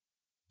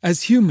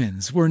As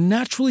humans, we're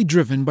naturally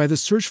driven by the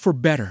search for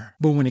better.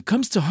 But when it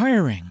comes to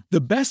hiring,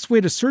 the best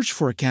way to search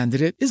for a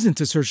candidate isn't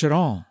to search at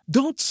all.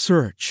 Don't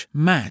search,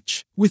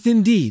 match with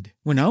Indeed.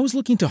 When I was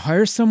looking to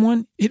hire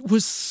someone, it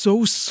was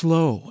so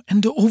slow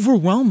and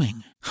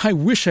overwhelming. I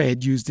wish I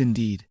had used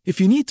Indeed.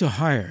 If you need to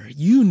hire,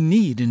 you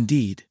need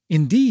Indeed.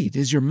 Indeed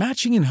is your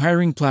matching and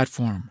hiring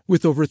platform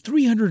with over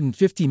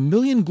 350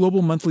 million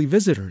global monthly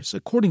visitors,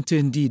 according to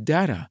Indeed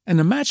data, and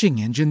a matching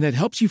engine that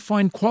helps you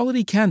find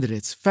quality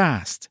candidates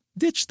fast.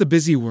 Ditch the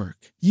busy work.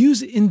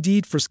 Use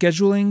Indeed for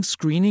scheduling,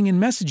 screening,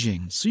 and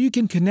messaging so you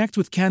can connect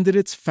with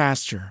candidates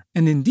faster.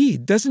 And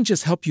Indeed doesn't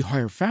just help you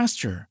hire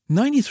faster.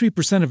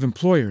 93% of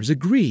employers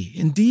agree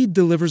Indeed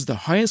delivers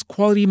the highest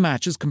quality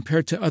matches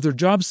compared to other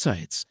job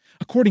sites,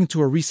 according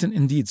to a recent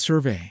Indeed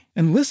survey.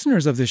 And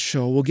listeners of this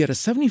show will get a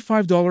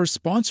 $75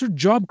 sponsored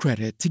job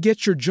credit to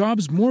get your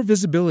jobs more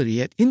visibility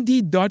at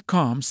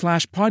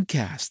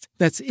Indeed.com/podcast.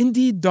 That's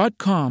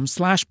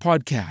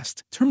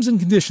Indeed.com/podcast. Terms and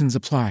conditions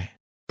apply.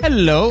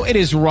 Hello, it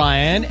is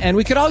Ryan, and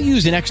we could all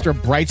use an extra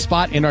bright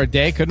spot in our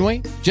day, couldn't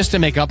we? Just to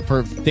make up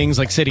for things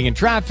like sitting in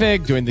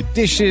traffic, doing the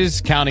dishes,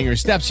 counting your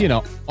steps, you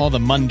know, all the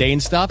mundane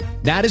stuff.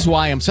 That is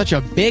why I'm such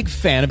a big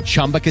fan of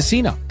Chumba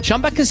Casino.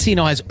 Chumba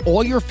Casino has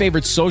all your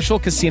favorite social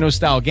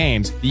casino-style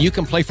games that you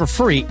can play for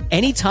free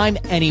anytime,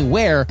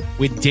 anywhere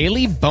with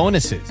daily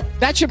bonuses.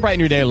 That should brighten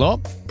your day a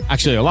little.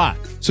 Actually, a lot.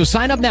 So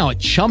sign up now at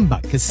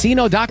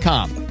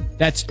ChumbaCasino.com.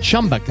 That's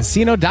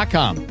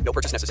ChumbaCasino.com. No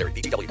purchase necessary.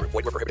 VGW Group.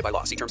 Void where prohibited by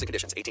law. See terms and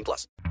conditions.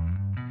 18+.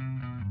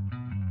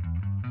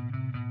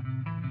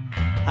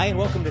 Hi, and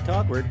welcome to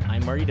Talkword.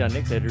 I'm Marty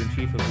Dundix,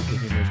 editor-in-chief of Weekly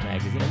Humorous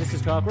Magazine, and this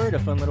is Talkword, a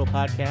fun little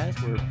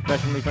podcast where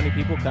professionally funny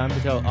people come to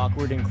tell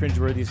awkward and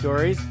cringeworthy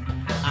stories.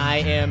 I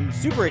am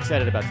super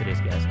excited about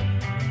today's guest,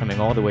 coming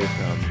all the way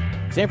from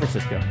San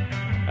Francisco.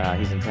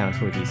 He's in town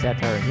for the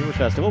Satire and Humor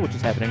Festival, which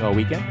is happening all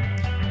weekend.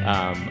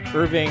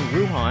 Irving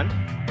Ruhan.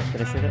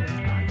 Did I say that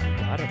right?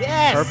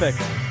 Yes! Perfect.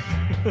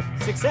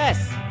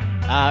 Success!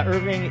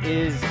 Irving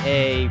is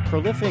a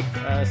prolific,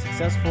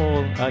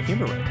 successful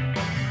humor writer.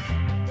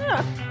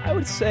 Yeah, I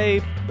would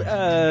say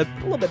a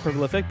little bit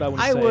prolific, but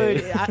I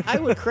wouldn't say... I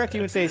would correct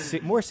you and say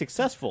more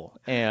successful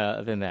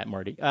than that,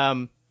 Marty.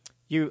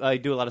 You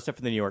do a lot of stuff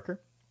for The New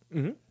Yorker.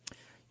 Mm-hmm.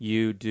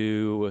 You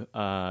do...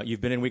 you've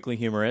been in Weekly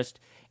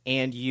Humorist,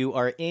 and you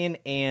are in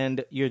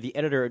and you're the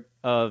editor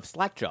of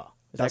Slackjaw.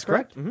 That's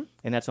correct? Mm-hmm.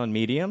 And that's on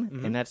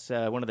Medium, and that's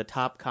one of the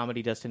top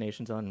comedy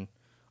destinations on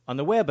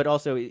the web, but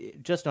also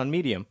just on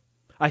Medium.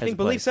 I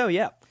believe so,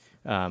 yeah.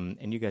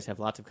 And you guys have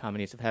lots of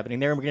comedy stuff happening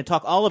there, and we're going to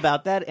talk all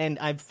about that, and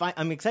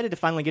I'm excited to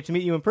finally get to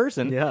meet you in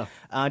person. Yeah.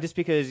 Just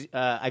because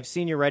I've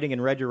seen your writing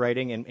and read your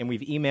writing, and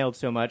we've emailed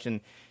so much,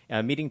 and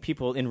meeting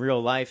people in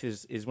real life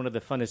is one of the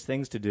funnest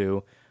things to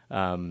do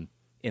in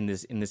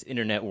this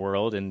internet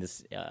world, in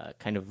this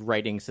kind of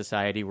writing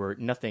society where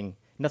nothing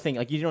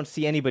like you don't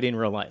see anybody in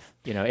real life.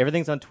 You know,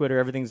 everything's on Twitter.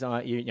 Everything's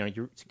on.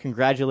 You're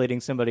congratulating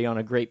somebody on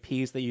a great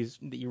piece that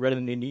you read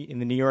in the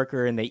New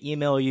Yorker, and they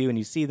email you, and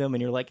you see them,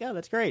 and you're like, yeah,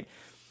 that's great.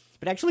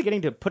 But actually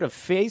getting to put a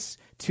face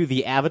to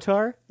the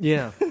avatar,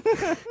 yeah,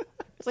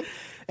 it's like,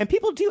 and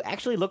people do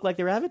actually look like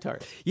their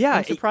avatars. Yeah,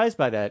 I'm surprised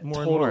by that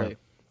more and more.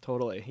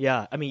 Totally.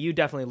 Yeah. I mean, you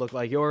definitely look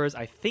like yours.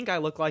 I think I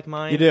look like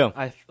mine. You do.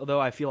 Although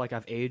I feel like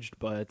I've aged,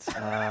 but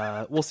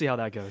we'll see how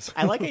that goes.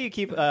 I like how you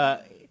keep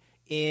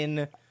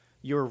in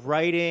your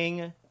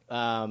writing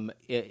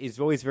is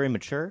always very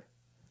mature.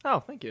 Oh,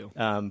 thank you.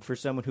 For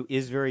someone who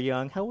is very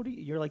young. How old are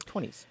you? You're like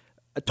 20s.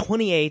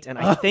 28, and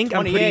I think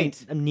I'm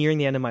nearing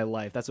the end of my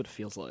life. That's what it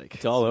feels like.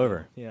 It's all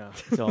over. Yeah.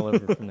 It's all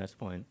over from this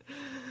point.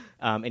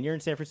 And you're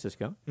in San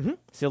Francisco. Mm-hmm.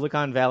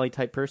 Silicon Valley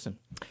type person.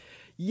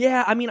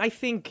 Yeah, I mean, I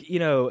think,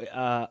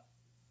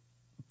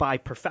 by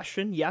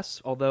profession,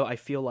 yes, although I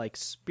feel like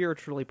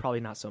spiritually,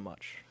 probably not so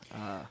much.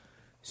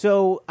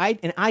 So I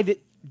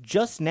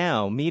just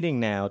now,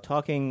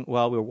 talking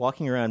while we were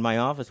walking around my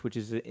office, which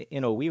is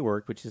in a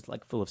WeWork, which is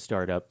like full of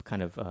startup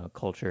kind of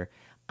culture.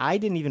 I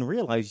didn't even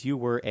realize you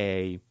were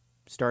a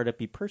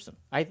startup-y person.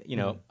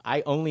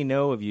 I only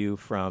know of you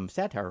from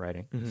satire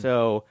writing. Mm-hmm.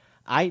 So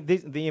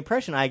the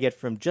impression I get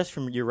from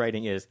your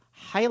writing is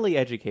highly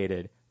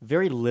educated,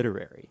 very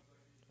literary.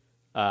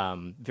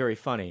 Very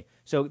funny.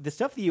 So the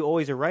stuff that you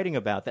always are writing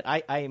about that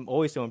I am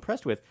always so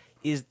impressed with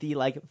is the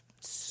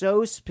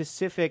so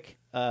specific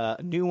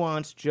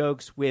nuanced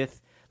jokes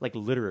with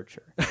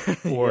literature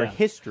or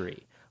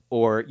history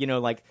or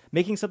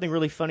making something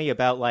really funny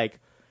about like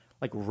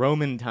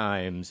Roman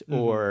times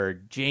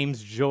or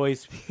James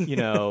Joyce,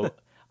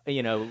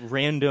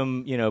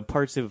 random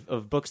parts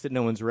of books that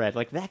no one's read,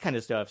 like that kind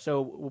of stuff.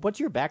 So what's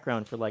your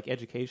background for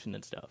education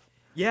and stuff?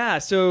 Yeah,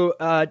 so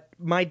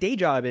my day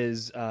job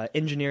is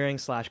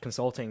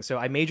engineering/consulting. So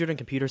I majored in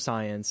computer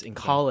science in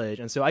college,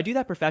 and so I do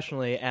that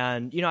professionally,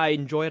 and I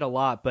enjoy it a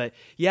lot. But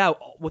yeah,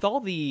 with all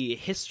the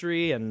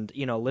history and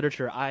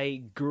literature,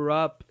 I grew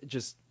up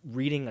just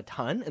reading a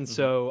ton, and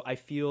so I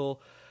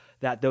feel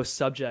that those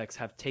subjects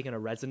have taken a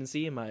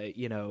residency in my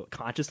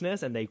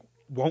consciousness, and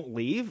won't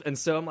leave, and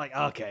so I'm like,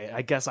 okay,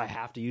 I guess I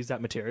have to use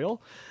that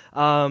material.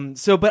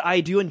 But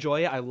I do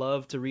enjoy it. I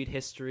love to read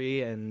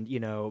history and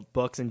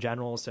books in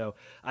general. So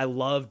I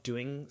love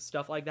doing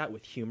stuff like that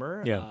with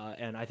humor. Yeah.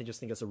 And I just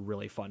think it's a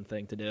really fun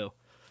thing to do.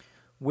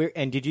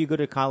 And did you go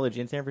to college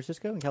in San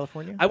Francisco, in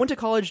California? I went to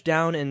college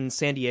down in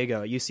San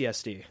Diego,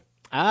 UCSD.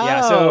 Oh,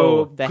 Yeah,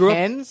 so the grew up-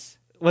 hens?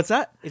 What's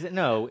that? Is it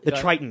no? The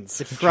Tritons.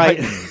 The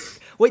Tritons.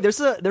 Wait, there's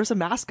a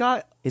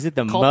mascot. Is it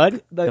the called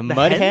mud? the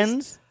mud hens?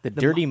 hens? The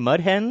dirty mud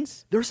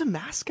hens? There's a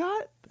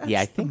mascot. Yeah,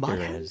 I That's think the there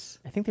Mud Hens? is.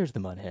 I think there's the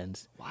mud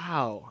hens.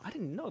 Wow, I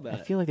didn't know that. I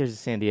feel like there's a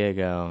San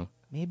Diego.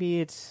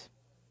 Maybe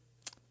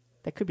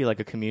that could be like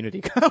a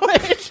community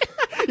college.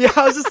 Yeah,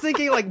 I was just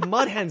thinking like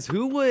mud hens.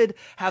 Who would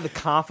have the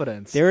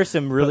confidence? There are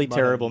some really Mud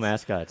terrible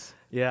hens. mascots.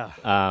 Yeah.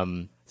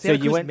 So Santa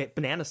you Cruz went,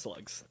 banana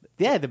slugs.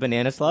 yeah, the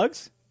banana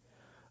slugs.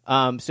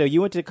 So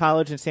you went to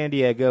college in San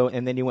Diego,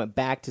 and then you went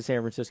back to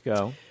San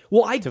Francisco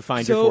Well, to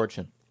find your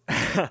fortune.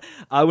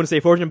 I wouldn't say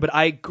fortune, but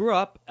I grew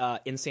up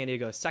in San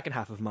Diego the second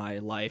half of my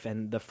life,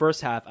 and the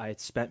first half I had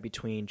spent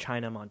between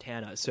China and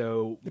Montana.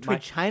 So Between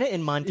China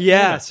and Montana.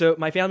 yeah, so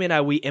my family and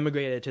I, we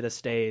immigrated to the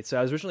States. So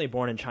I was originally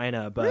born in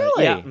China, but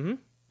Really? yeah,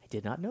 I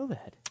did not know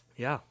that.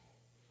 yeah.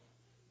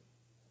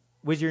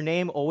 Was your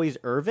name always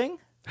Irving?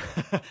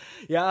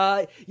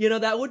 Yeah,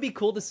 that would be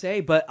cool to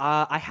say, but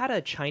I had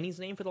a Chinese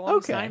name for the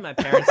longest Okay. time. My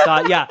parents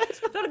thought,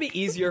 that'd be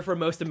easier for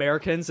most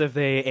Americans if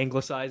they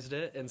anglicized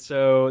it, and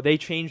so they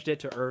changed it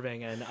to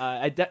Irving, and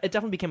it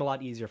definitely became a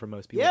lot easier for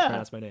most people to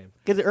pronounce my name.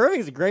 Because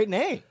Irving's a great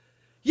name.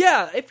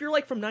 Yeah, if you're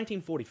like from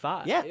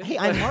 1945. Yeah. Hey,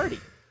 I'm Marty.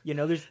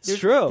 There's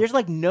true. There's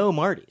like no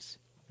Martys.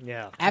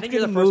 Yeah. I think After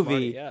you're the first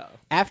movie,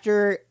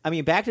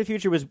 Marty, Back to the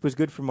Future was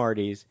good for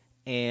Marty's,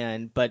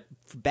 but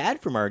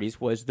bad for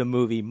Marty's was the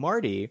movie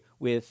Marty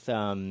with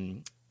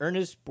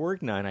Ernest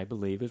Borgnine, I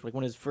believe. It was like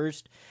one of his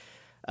first,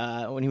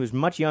 when he was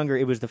much younger,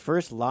 it was the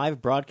first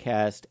live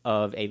broadcast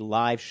of a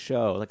live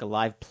show, like a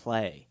live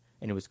play,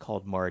 and it was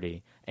called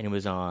Marty, and it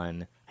was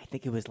on, I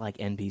think it was like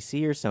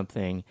NBC or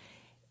something,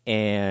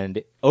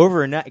 and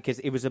overnight, because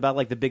it was about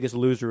like the biggest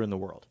loser in the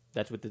world.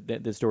 That's what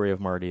the story of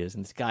Marty is,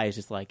 and this guy is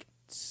just like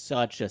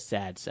such a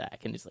sad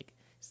sack, and it's like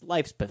his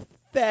life's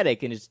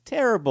pathetic and it's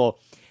terrible.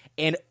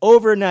 And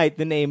overnight,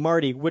 the name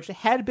Marty, which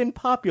had been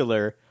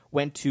popular,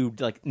 went to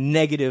like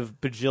negative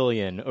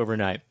bajillion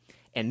overnight,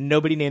 and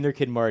nobody named their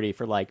kid Marty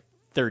for like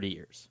 30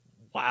 years.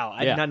 Wow,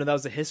 I Yeah. did not know that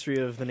was the history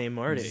of the name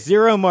Marty.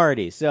 Zero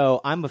Marty. So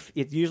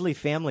it's usually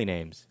family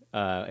names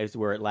is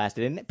where it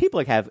lasted, and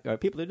people have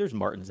people. There's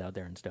Martins out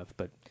there and stuff,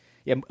 but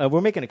yeah,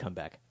 we're making a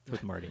comeback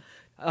with Marty.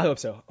 I hope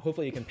so.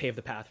 Hopefully you can pave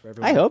the path for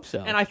everyone. I hope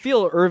so. And I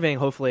feel Irving,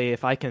 hopefully,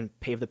 if I can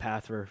pave the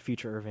path for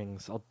future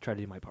Irvings, I'll try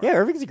to do my part. Yeah,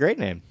 Irving's a great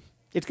name.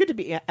 It's good to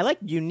be. I like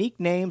unique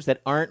names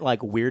that aren't like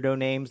weirdo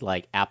names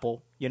like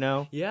Apple.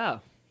 Yeah.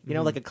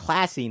 Like a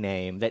classy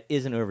name that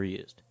isn't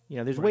overused.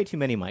 There's way too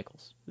many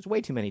Michaels. There's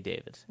way too many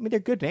Davids. I mean, they're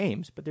good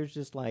names, but there's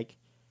just like,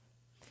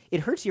 it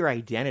hurts your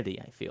identity,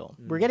 I feel.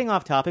 We're getting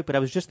off topic, but I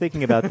was just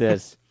thinking about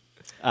this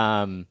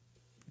a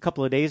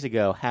couple of days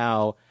ago,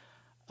 how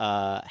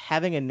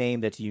having a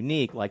name that's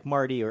unique, like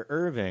Marty or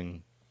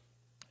Irving,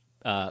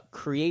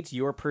 creates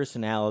your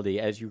personality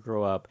as you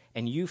grow up,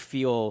 and you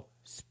feel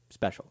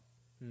special.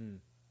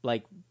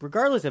 Like,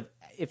 regardless of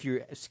if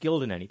you're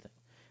skilled in anything.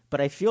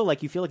 But I feel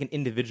like you feel like an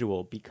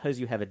individual because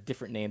you have a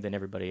different name than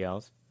everybody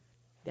else.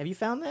 Have you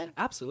found that?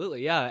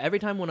 Absolutely, yeah. Every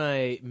time when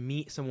I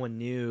meet someone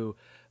new,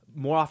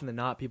 more often than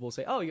not, people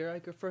say, "Oh, you're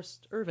like your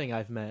first Irving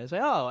I've met." It's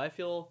like, "Oh, I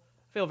feel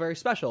very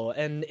special,"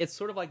 and it's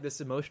sort of like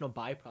this emotional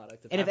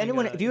byproduct. And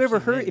if you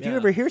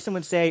ever hear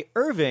someone say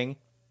Irving,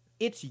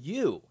 it's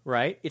you,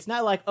 right? It's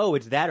not like, oh,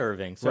 it's that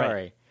Irving.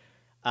 Sorry,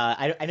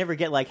 I never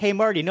get like, hey,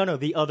 Marty. No,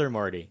 the other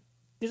Marty.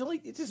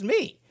 It's just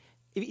me.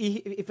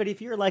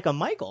 If you're like a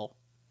Michael,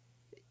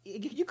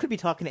 you could be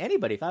talking to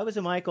anybody. If I was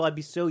a Michael, I'd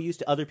be so used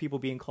to other people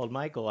being called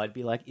Michael. I'd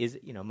be like, is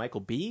it, Michael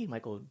B,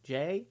 Michael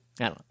J?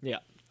 I don't know. Yeah,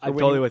 I'm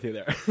totally with you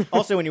there.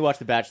 Also, when you watch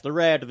The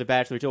Bachelorette or The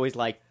Bachelor, it's always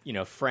like,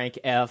 Frank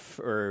F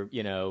or,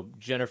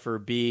 Jennifer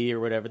B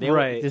or whatever.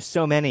 There's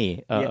so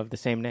many of the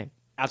same name.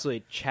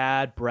 Absolutely.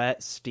 Chad,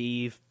 Brett,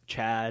 Steve,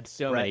 Chad,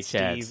 So Brett, many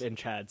Chads. Steve, and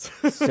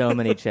Chads. So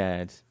many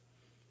Chads.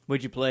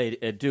 What'd you play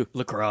at Duke?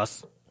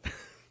 Lacrosse.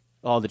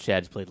 All the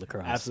Chads played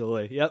lacrosse.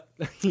 Absolutely. Yep.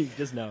 You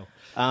just know.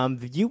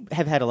 You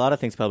have had a lot of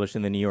things published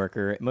in the New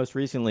Yorker. Most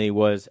recently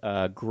was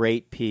a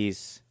great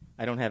piece.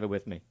 I don't have it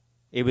with me.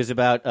 It was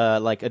about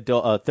like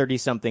adult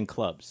 30-something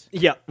clubs.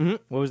 Yeah. Mm-hmm.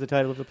 What was the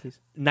title of the piece?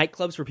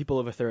 Nightclubs for people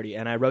over 30,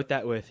 and I wrote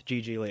that with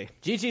Gigi Lee.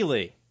 Gigi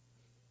Lee,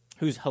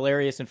 who's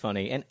hilarious and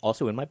funny, and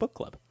also in my book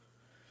club.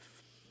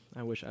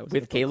 I wish I was With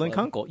in the book Caitlin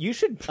club. Kunkel. You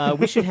should.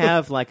 We should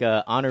have like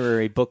a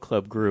honorary book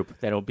club group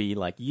that'll be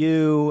like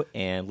you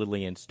and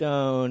Lillian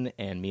Stone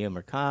and Mia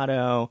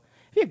Mercado.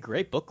 It'd be a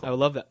great book club. I would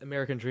love that.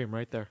 American Dream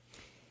right there.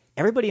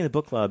 Everybody in the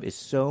book club is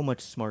so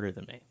much smarter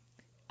than me.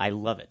 I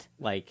love it.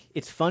 Like,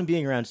 it's fun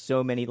being around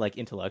so many like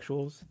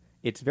intellectuals.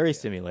 It's very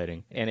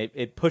stimulating, and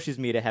it pushes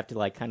me to have to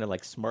like kind of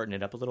like smarten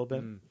it up a little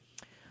bit.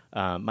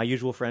 My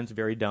usual friends are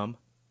very dumb.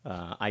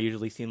 I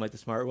usually seem like the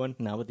smart one.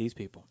 Not with these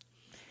people.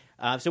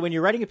 So when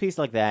you're writing a piece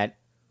like that,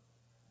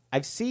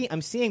 I'm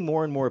seeing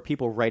more and more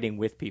people writing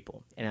with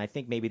people, and I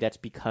think maybe that's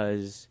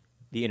because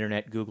the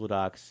internet, Google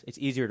Docs, it's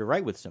easier to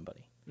write with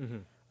somebody.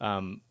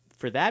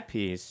 For that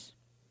piece,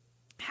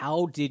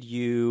 how did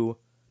you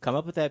come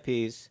up with that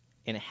piece,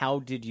 and how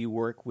did you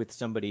work with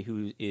somebody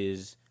who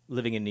is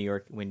living in New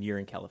York when you're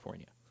in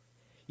California?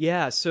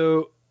 Yeah,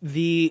 so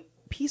the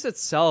piece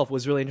itself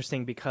was really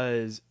interesting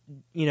because,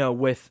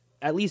 with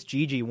at least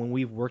Gigi, when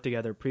we've worked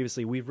together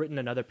previously, we've written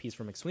another piece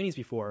for McSweeney's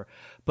before,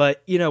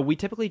 but, we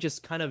typically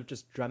just kind of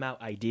just drum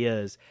out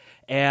ideas,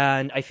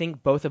 and I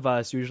think both of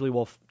us usually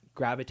will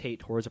gravitate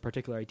towards a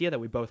particular idea that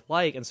we both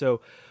like, and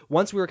so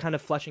once we were kind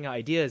of fleshing out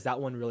ideas, that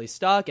one really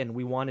stuck, and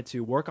we wanted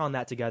to work on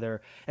that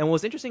together. And what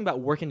was interesting about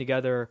working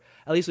together,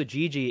 at least with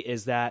Gigi,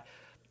 is that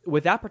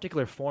with that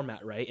particular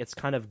format, right, it's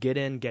kind of get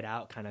in, get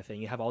out kind of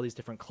thing. You have all these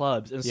different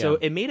clubs. And so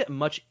it made it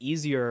much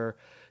easier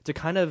to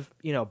kind of,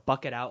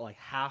 bucket out like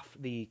half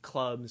the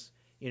clubs,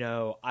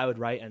 I would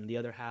write, and the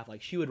other half,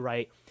 like, she would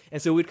write.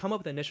 And so we'd come up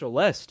with an initial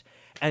list.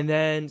 And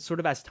then sort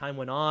of as time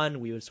went on,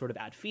 we would sort of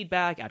add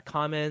feedback, add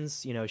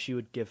comments. She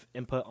would give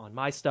input on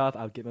my stuff.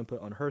 I would give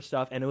input on her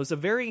stuff. And it was a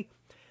very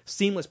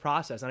seamless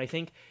process. And I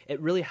think it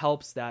really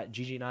helps that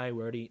Gigi and I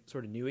already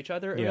sort of knew each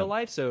other in real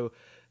life. So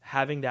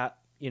having that,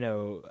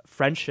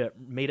 friendship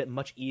made it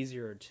much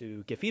easier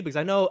to give feedback.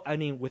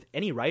 Because with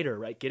any writer,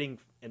 right, getting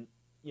and,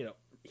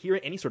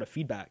 hearing any sort of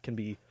feedback can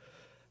be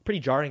pretty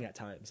jarring at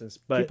times.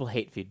 But people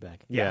hate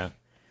feedback. Yeah.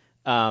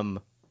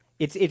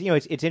 It's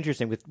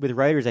interesting with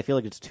writers. I feel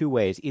like it's two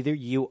ways. Either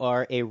you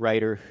are a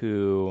writer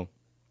who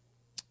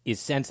is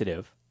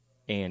sensitive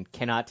and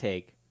cannot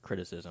take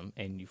criticism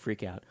and you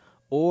freak out,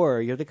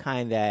 or you're the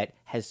kind that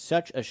has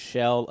such a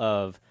shell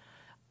of,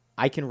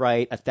 I can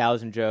write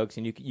 1,000 jokes,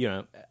 and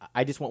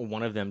I just want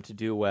one of them to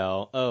do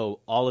well. Oh,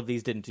 all of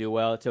these didn't do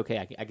well. It's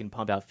okay. I can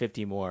pump out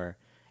 50 more.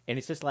 And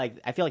it's just like,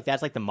 I feel like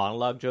that's like the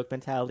monologue joke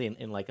mentality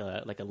in like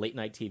a late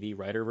night TV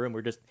writer room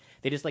where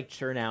they just like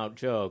churn out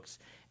jokes,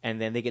 and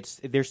then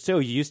they're so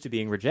used to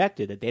being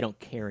rejected that they don't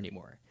care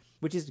anymore,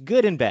 which is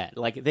good and bad.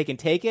 Like, they can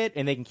take it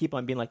and they can keep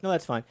on being like, no,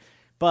 that's fine.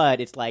 But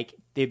it's like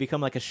they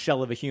become like a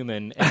shell of a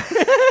human.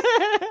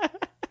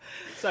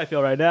 So I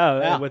feel right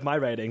now with my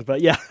writing,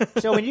 but yeah.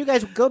 So when you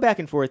guys go back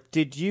and forth,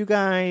 did you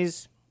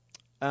guys,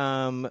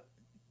 let's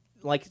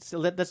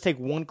take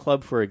one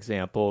club, for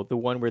example, the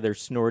one where they're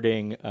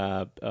snorting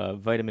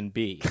vitamin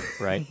B,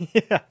 right?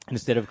 Yeah.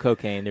 Instead of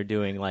cocaine, they're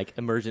doing like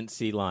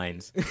emergency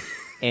lines.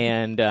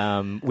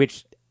 And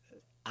which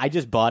I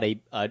just bought a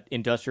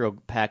industrial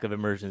pack of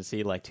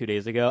emergency like 2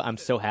 days ago. I'm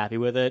so happy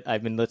with it.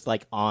 I've been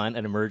on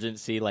an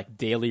emergency like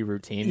daily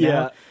routine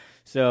now.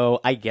 So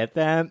I get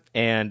that,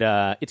 and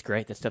it's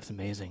great. That stuff's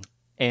amazing.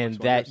 And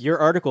that your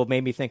article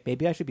made me think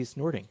maybe I should be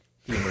snorting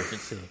the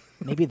emergency.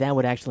 Maybe that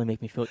would actually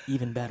make me feel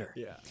even better.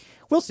 Yeah,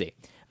 we'll see.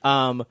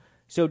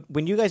 So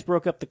when you guys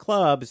broke up the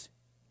clubs,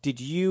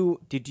 did you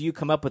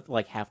come up with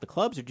like half the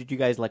clubs, or did you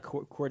guys like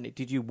coordinate?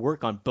 Did you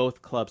work on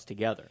both clubs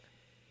together,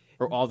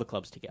 or all the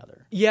clubs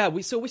together? Yeah,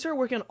 we started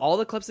working on all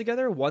the clubs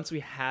together once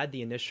we had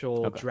the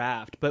initial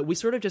draft, but we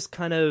sort of just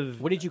kind of.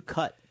 What did you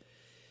cut?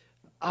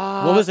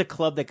 What was a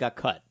club that got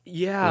cut?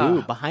 Yeah.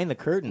 Ooh, behind the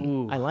curtain.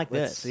 Ooh, I like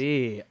this. Let's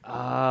see.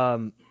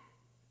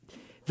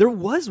 There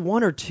was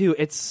one or two.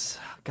 It's,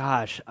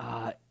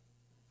 I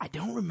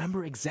don't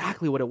remember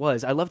exactly what it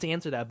was. I love to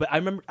answer that, but I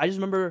just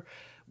remember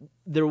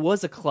there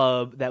was a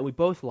club that we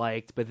both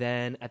liked, but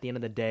then at the end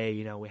of the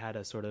day, we had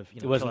a sort of,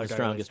 it wasn't the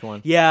strongest one.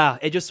 Yeah,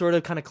 it just sort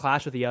of kind of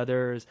clashed with the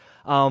others.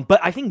 But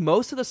I think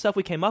most of the stuff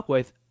we came up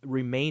with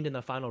remained in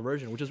the final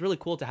version, which is really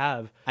cool to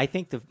have. I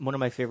think one of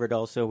my favorite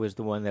also was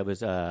the one that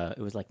was it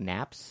was like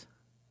naps.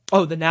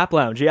 Oh, the Nap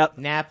Lounge. Yep.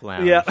 Nap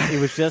Lounge. Yeah. It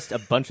was just a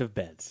bunch of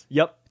beds.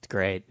 Yep. It's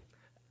great.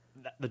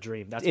 The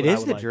dream. That's it what I is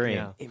would the like. dream.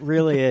 Yeah. It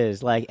really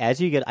is. Like, as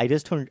you get, I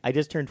just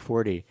turned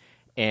 40,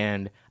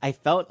 and I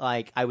felt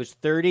like I was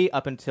 30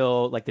 up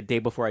until like the day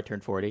before I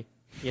turned 40.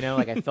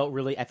 Like I felt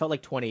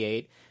like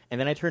 28,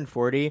 and then I turned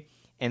 40,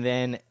 and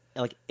then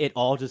like it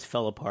all just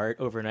fell apart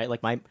overnight.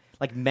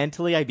 Like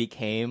mentally, I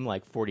became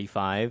like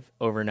 45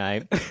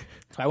 overnight.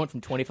 So I went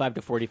from 25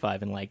 to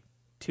 45 in like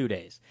 2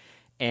 days.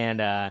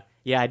 And I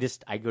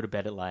go to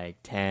bed at like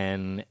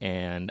 10,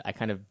 and I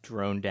kind of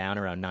drone down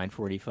around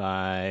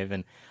 9:45,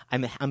 and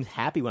I'm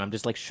happy when I'm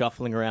just like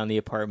shuffling around the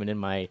apartment in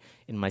my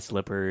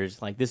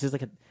slippers. Like, this is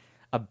like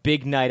a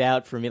big night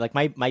out for me. Like,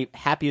 my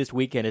happiest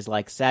weekend is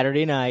like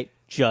Saturday night,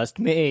 just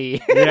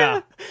me.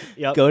 Yeah.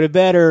 Yep. Go to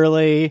bed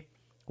early,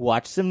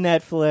 watch some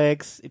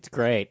Netflix. It's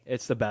great.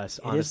 It's the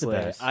best, honestly. It is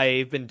the best.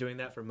 I've been doing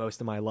that for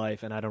most of my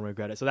life, and I don't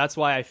regret it. So that's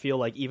why I feel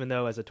like, even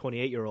though as a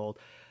 28-year-old,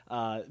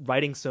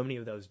 writing so many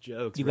of those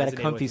jokes. You got a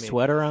comfy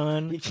sweater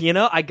on.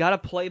 I got to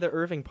play the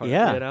Irving part.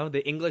 Yeah.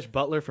 The English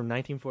butler from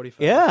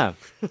 1945. Yeah.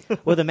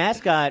 Well, the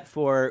mascot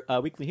for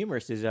Weekly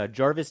Humorist is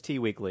Jarvis T.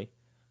 Weekly,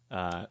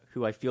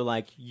 who I feel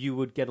like you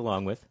would get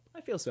along with.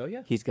 I feel so,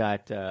 yeah. He's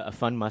got a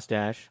fun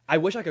mustache. I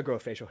wish I could grow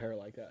facial hair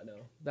like that, no.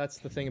 That's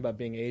the thing about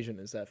being Asian,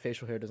 is that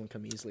facial hair doesn't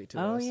come easily to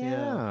us. Oh,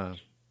 yeah.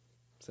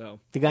 So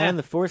The guy on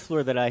the fourth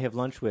floor that I have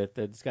lunch with,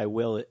 this guy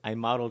Will, I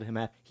modeled him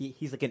after.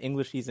 He's like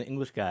he's an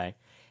English guy,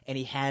 and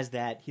he has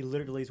that. He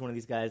literally is one of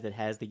these guys that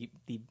has the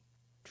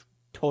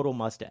total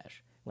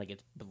mustache, like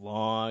it's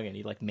long, and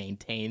he like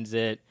maintains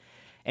it,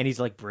 and he's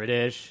like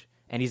British,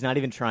 and he's not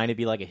even trying to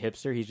be like a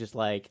hipster. He's just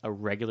like a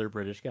regular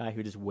British guy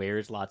who just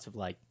wears lots of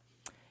like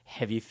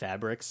heavy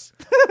fabrics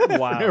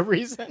wow, for no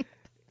reason.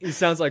 he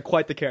sounds like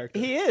quite the character.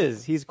 He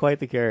is. He's quite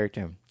the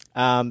character.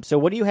 So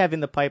what do you have in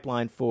the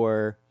pipeline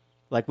for,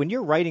 like, when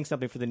you're writing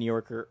something for the New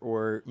Yorker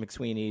or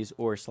McSweeney's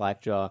or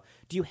Slackjaw,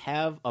 do you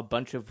have a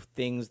bunch of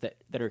things that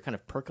are kind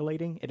of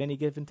percolating at any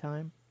given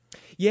time?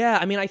 Yeah,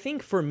 I mean, I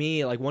think for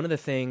me, like one of the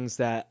things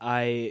that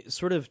I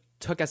sort of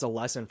took as a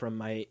lesson from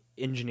my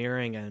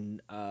engineering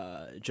and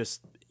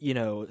just,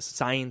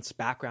 science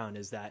background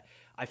is that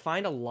I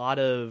find a lot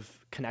of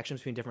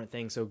connections between different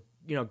things. So,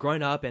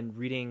 growing up and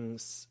reading,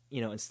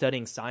 and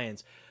studying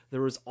science,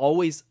 there was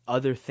always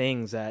other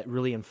things that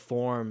really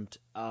informed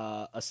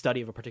a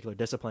study of a particular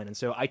discipline. And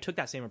so I took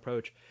that same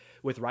approach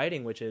with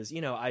writing, which is,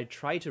 I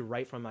try to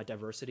write from a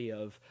diversity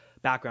of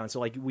backgrounds. So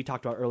like we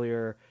talked about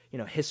earlier,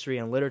 history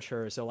and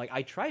literature. So like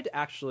I try to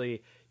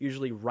actually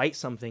usually write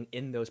something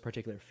in those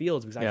particular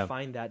fields because I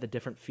find that the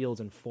different fields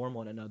inform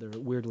one another,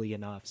 weirdly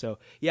enough. So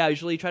yeah, I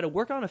usually try to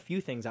work on a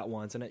few things at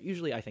once, and it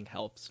usually I think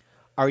helps.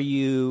 Are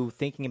you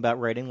thinking about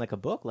writing like a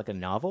book, like a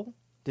novel?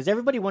 Does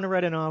everybody want to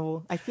write a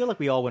novel? I feel like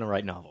we all want to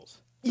write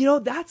novels.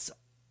 That's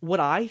what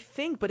I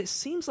think, but it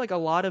seems like a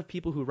lot of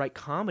people who write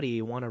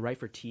comedy want to write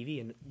for TV,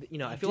 and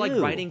I feel like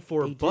writing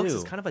for books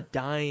is kind of a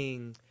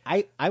dying.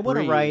 I want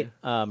to breed.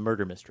 write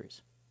murder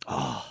mysteries.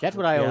 Oh, that's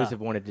what I always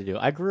have wanted to do.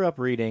 I grew up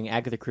reading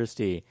Agatha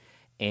Christie,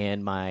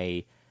 and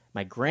my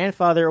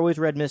grandfather always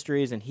read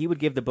mysteries, and he would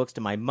give the books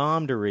to my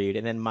mom to read,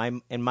 and then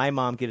my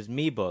mom gives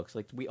me books.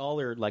 Like we all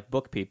are like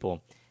book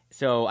people,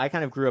 so I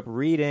kind of grew up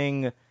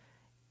reading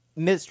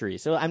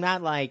mysteries. So I'm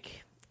not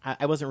like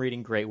I wasn't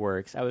reading great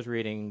works. I was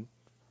reading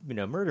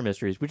murder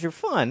mysteries, which are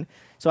fun.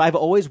 So I've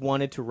always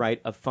wanted to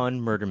write a fun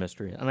murder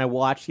mystery. And I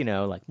watch,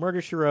 like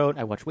Murder, She Wrote.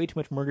 I watch way too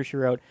much Murder, She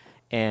Wrote.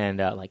 And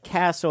like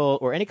Castle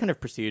or any kind of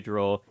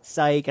procedural.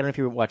 Psych. I don't know if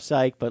you watch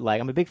Psych, but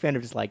like I'm a big fan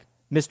of just like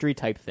mystery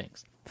type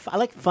things. I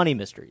like funny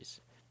mysteries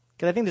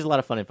because I think there's a lot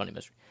of fun in funny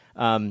mystery.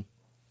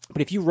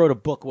 But if you wrote a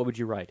book, what would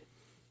you write?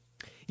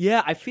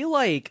 Yeah, I feel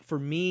like for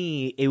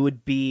me, it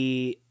would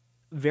be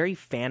very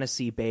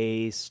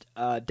fantasy-based,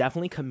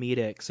 definitely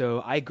comedic.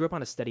 So I grew up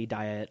on a steady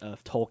diet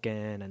of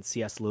Tolkien and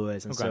C.S.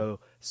 Lewis, and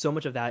so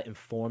much of that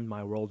informed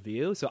my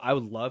worldview. So I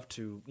would love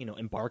to,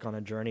 embark on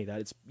a journey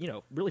that it's,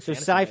 really so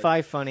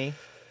sci-fi funny.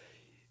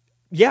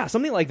 Yeah,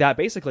 something like that.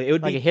 Basically, it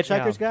would like be a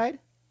Hitchhiker's Guide.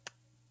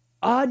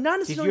 Not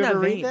necessarily Did you ever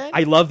that read vein. that?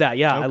 I love that.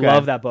 Yeah, Okay. I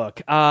love that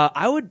book.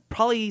 I would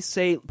probably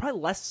say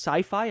less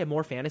sci-fi and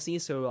more fantasy.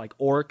 So like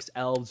orcs,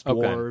 elves,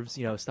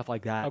 dwarves, stuff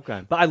like that.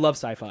 Okay. But I love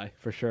sci-fi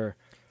for sure.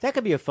 That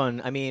could be a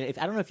fun. I mean,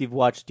 I don't know if you've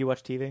watched. Do you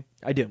watch TV?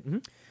 I do.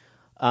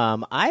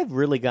 Mm-hmm. I've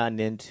really gotten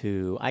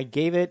into. I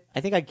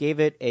think I gave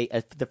it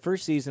the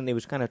first season. It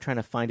was kind of trying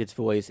to find its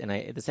voice, and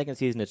the second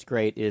season, it's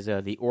great. Is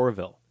the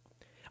Orville.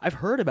 I've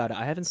heard about it.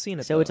 I haven't seen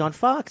it. So though. it's on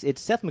Fox.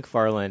 It's Seth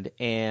MacFarlane,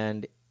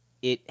 and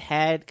it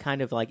had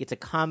kind of like it's a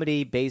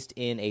comedy based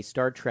in a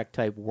Star Trek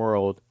type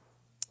world.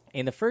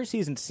 And the first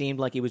season seemed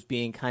like it was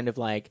being kind of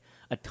like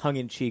a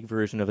tongue-in-cheek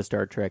version of a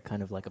Star Trek,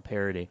 kind of like a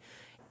parody.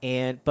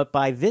 But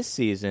by this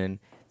season,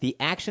 the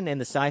action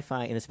and the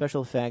sci-fi and the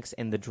special effects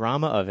and the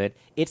drama of it,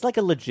 it's like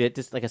a legit,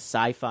 just like a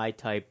sci-fi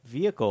type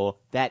vehicle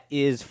that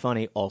is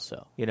funny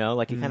also.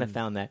 Like you kind of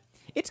found that.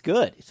 It's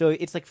good. So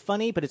it's like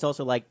funny, but it's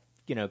also like,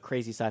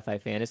 crazy sci-fi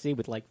fantasy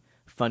with like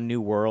fun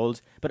new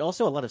worlds, but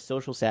also a lot of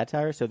social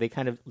satire. So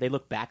they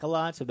look back a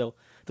lot. So they'll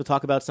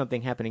talk about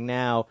something happening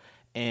now,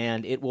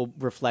 and it will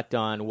reflect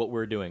on what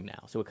we're doing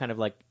now. So it kind of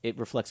like it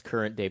reflects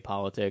current day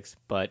politics,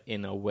 but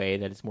in a way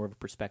that it's more of a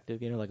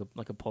perspective,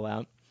 like a pull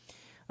out.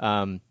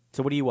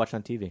 So what do you watch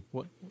on TV?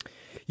 What?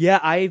 Yeah,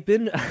 I've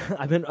been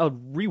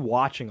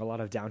rewatching a lot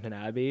of Downton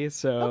Abbey.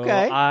 So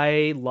Okay.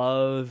 I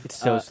love. It's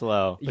so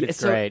slow, but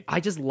it's great.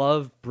 I just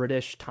love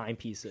British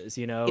timepieces.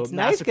 It's nice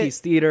Masterpiece 'cause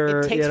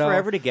theater. It takes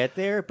forever to get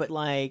there, but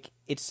like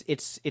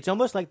it's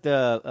almost like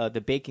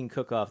the baking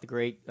cook-off, the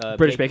great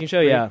British baking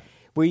show. Yeah.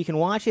 Where you can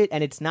watch it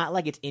and it's not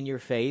like it's in your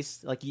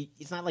face, like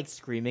it's not like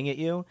screaming at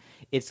you.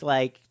 It's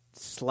like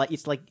it's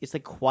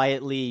like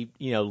quietly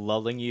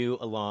lulling you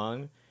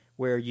along.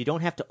 Where you don't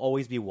have to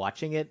always be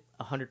watching it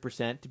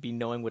 100% to be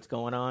knowing what's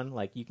going on.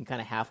 Like you can kind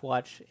of half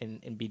watch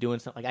and be doing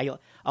something. Like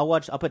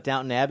I'll put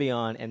Downton Abbey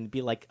on and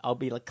I'll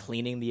be like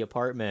cleaning the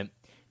apartment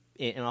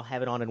and I'll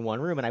have it on in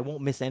one room and I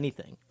won't miss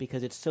anything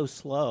because it's so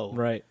slow.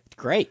 Right. It's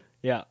great.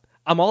 Yeah.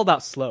 I'm all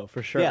about slow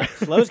for sure. Yeah,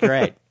 slow's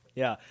great.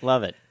 Yeah.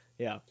 Love it.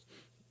 Yeah.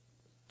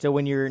 So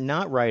when you're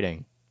not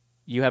writing,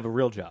 you have a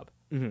real job.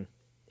 Mm-hmm.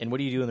 And what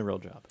do you do in the real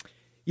job?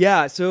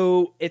 Yeah,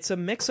 so it's a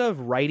mix of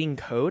writing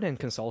code and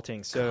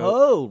consulting. So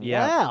Code,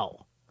 yeah.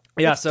 wow.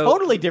 Yeah, it's so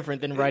totally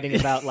different than writing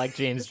about like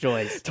James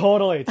Joyce.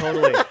 Totally.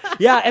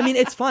 Yeah, I mean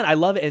it's fun. I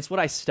love it. It's what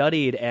I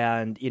studied,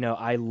 and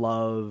I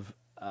love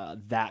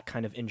that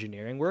kind of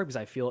engineering work because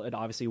I feel it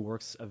obviously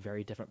works a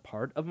very different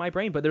part of my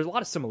brain. But there's a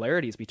lot of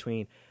similarities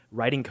between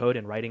writing code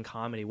and writing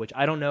comedy, which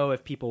I don't know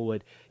if people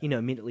would,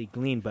 immediately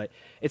glean. But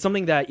it's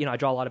something that, I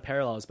draw a lot of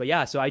parallels. But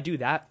yeah, so I do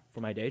that for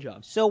my day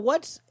job. So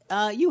what's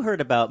you heard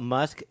about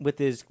Musk with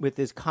his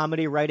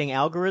comedy writing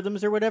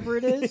algorithms or whatever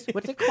it is?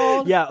 What's it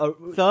called? Yeah,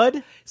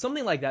 Thud.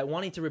 something like that,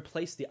 wanting to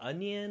replace the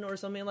Onion or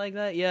something like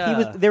that.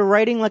 Yeah, They're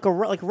writing like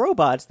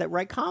robots that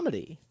write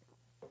comedy.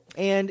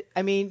 And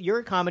I mean, you're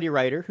a comedy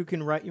writer who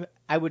can write.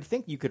 I would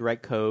think you could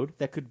write code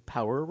that could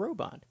power a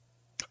robot.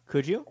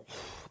 Could you?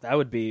 that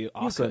would be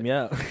awesome. could.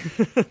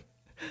 Yeah.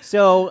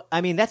 So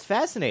I mean, that's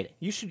fascinating.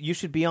 You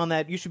should be on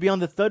that. You should be on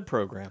the Thud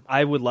program.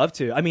 I would love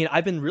to. I mean,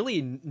 I've been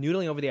really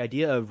noodling over the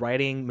idea of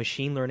writing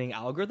machine learning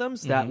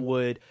algorithms that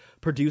would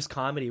produce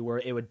comedy where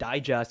it would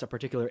digest a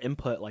particular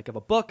input, like of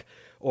a book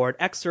or an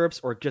excerpts,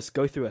 or just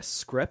go through a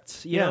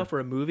script, you know, for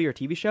a movie or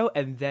TV show,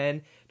 and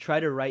then try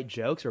to write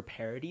jokes or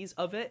parodies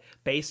of it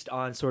based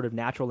on sort of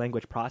natural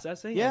language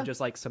processing and just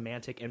like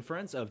semantic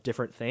inference of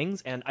different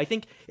things. And I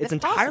think it's That's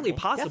entirely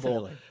possible, possible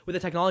definitely. with the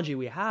technology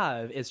we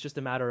have. It's just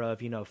a matter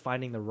of,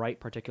 finding the right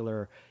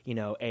particular,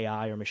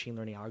 AI or machine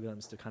learning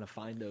algorithms to kind of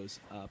find those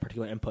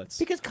particular inputs.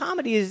 Because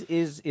comedy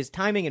is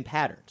timing and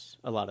patterns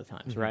a lot of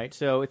times, right?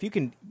 So if you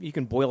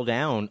can boil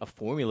down a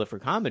formula for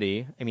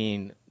comedy, I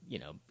mean,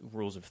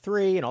 rules of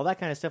three and all that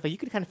kind of stuff, like you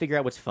could kind of figure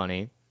out what's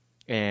funny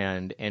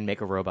and make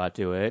a robot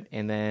do it,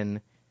 and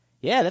then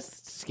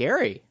that's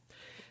scary.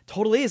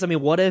 Totally is. I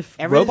mean, what if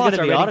Everything's robots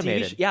gonna are be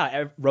writing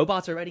automated.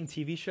 robots are writing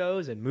TV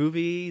shows and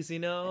movies,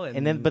 And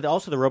then, but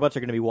also the robots are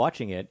going to be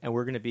watching it, and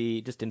we're going to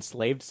be just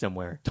enslaved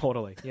somewhere.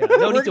 totally, yeah, no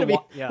we're need to going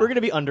wa-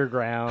 to be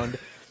underground.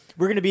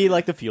 We're going to be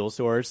like the fuel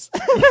source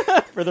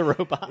for the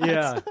robots.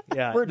 yeah.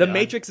 We're The done.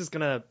 Matrix is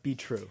gonna be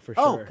true for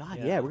Oh sure. God,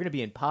 yeah. We're going to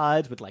be in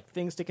pods with like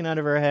things sticking out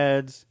of our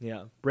heads.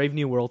 yeah. Brave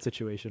New World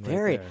situation.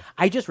 Very. Right there.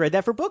 I just read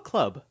that for book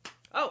club.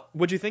 Oh,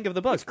 what'd you think of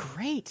the book? It's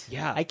great.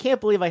 Yeah. I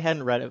can't believe I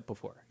hadn't read it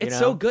before. It's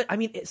so good. I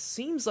mean, it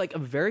seems like a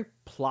very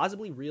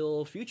plausibly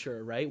real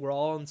future, right? We're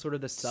all in sort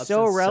of the substance.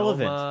 So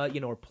relevant.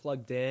 Soma, we're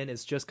plugged in.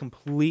 It's just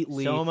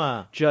completely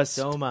Soma. just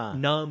Soma.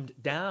 numbed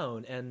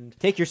down and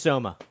Take your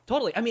Soma.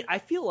 totally. I mean, I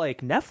feel like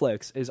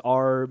Netflix is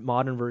our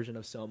modern version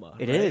of Soma.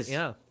 It right? is.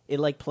 Yeah. It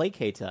like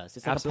placates us.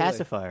 It's like Absolutely. a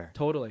pacifier.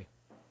 Totally.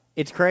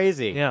 It's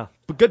crazy. Yeah.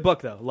 But good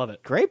book though. Love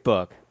it. Great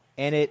book.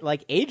 And it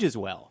like ages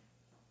well.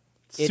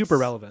 Super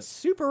relevant.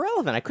 Super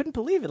relevant. I couldn't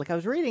believe it. Like I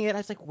was reading it, I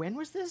was like, when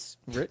was this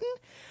written?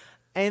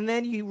 And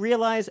then you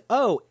realize,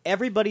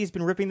 everybody's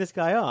been ripping this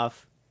guy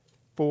off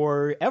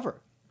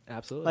forever.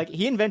 Absolutely. Like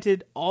he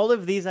invented all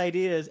of these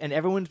ideas, and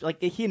everyone's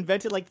like, he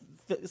invented like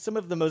some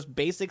of the most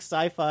basic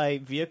sci-fi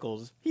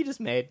vehicles he just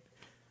made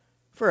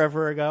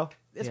forever ago.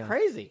 It's Yeah.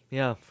 crazy.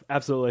 Yeah,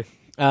 absolutely.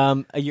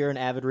 You're an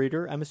avid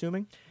reader, I'm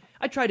assuming.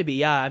 I try to be.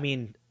 Yeah, I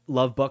mean,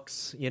 love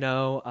books.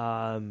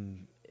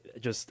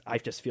 I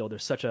just feel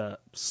there's such a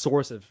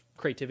source of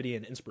creativity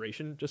and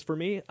inspiration just for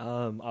me.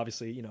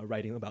 Obviously,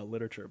 writing about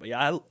literature, but yeah,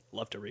 I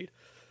love to read.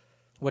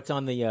 What's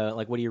on the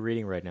what are you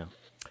reading right now?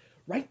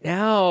 Right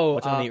now,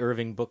 What's on the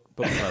Irving book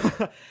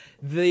club?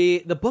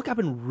 the book I've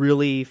been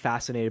really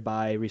fascinated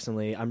by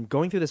recently. I'm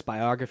going through this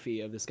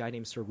biography of this guy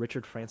named Sir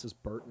Richard Francis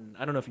Burton.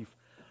 I don't know if you've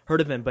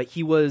heard of him, but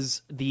he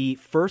was the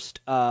first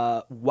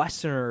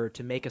Westerner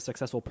to make a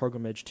successful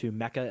pilgrimage to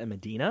Mecca and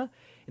Medina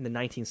in the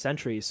 19th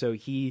century. So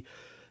he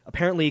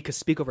apparently could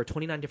speak over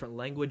 29 different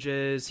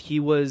languages. He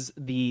was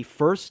the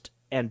first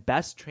and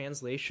best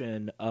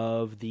translation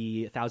of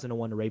the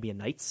 1001 Arabian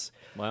Nights.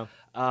 Wow.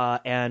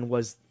 And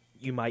was,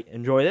 you might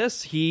enjoy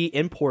this, he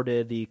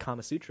imported the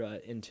Kama Sutra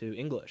into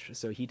English.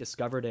 So he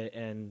discovered it,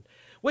 and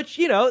which,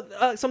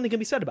 something can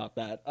be said about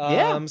that.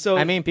 So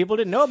I mean, people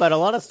didn't know about a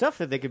lot of stuff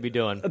that they could be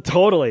doing.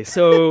 Totally.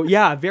 So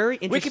yeah, very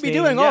interesting. We could be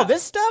doing all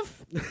this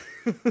stuff,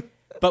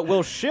 but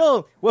will she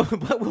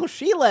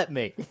let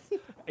me?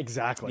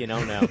 Exactly. You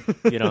don't know.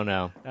 You don't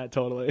know.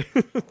 Totally.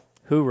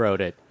 Who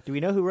wrote it? Do we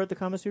know who wrote the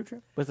Kama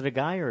Sutra? Was it a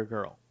guy or a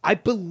girl? I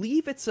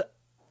believe it's a.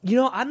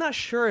 I'm not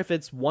sure if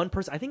it's one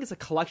person. I think it's a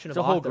collection of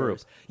a whole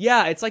authors. group.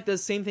 Yeah, it's like the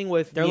same thing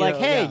with. They're like,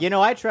 hey,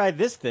 I tried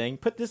this thing.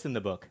 Put this in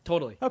the book.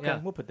 Totally. Okay, yeah.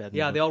 we'll put that in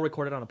Yeah, the they book. all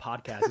recorded on a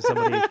podcast.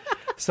 And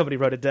somebody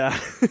wrote it down.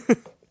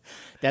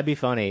 That'd be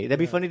funny. That'd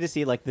be funny to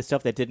see like the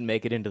stuff that didn't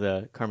make it into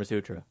the Kama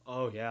Sutra.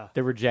 Oh yeah.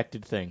 The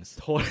rejected things.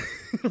 Totally.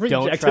 Don't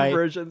Rejected try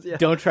versions. Yeah.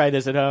 Don't try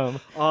this at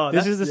home. Oh, this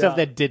that's- is the stuff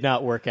yeah. that did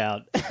not work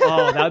out.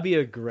 Oh, that'd be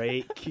a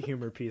great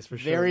humor piece for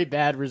sure. Very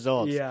bad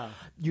results. Yeah.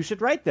 You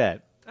should write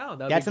that. Oh,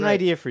 that'd That's be an great.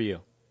 idea for you.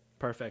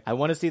 Perfect. I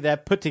want to see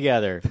that put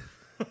together.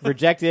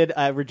 rejected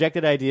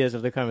ideas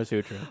of the Kama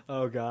Sutra.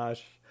 Oh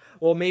gosh.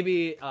 Well,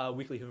 maybe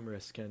Weekly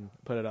Humorist can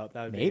put it up.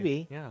 That would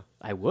Maybe. Be, yeah.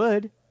 I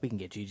would. We can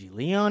get Gigi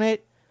Lee on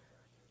it.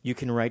 You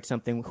can write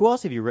something. Who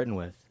else have you written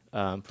with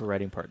for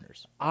writing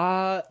partners?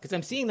 Because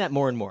I'm seeing that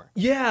more and more.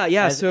 Yeah.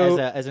 As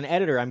an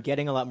editor, I'm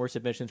getting a lot more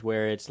submissions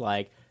where it's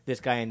like this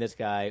guy and this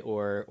guy,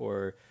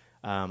 or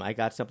I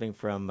got something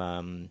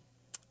from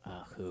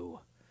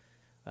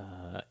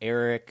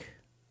Eric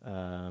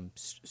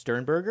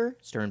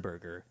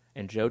Sternberger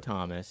and Joe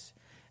Thomas.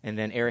 And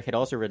then Eric had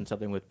also written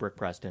something with Brooke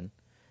Preston.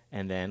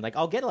 And then, like,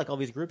 I'll get, like, all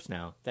these groups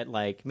now that,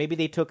 like, maybe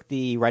they took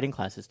the writing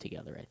classes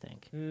together, I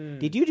think.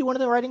 Did you do one of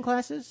the writing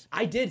classes?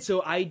 I did.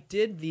 So I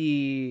did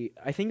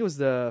I think it was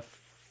the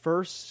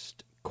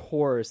first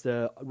course,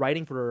 the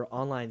writing for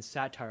online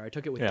satire. I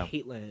took it with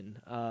Caitlin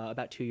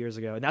about 2 years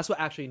ago. And that's what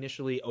actually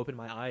initially opened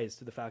my eyes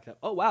to the fact that,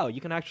 oh, wow, you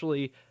can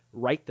actually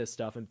write this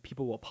stuff and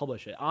people will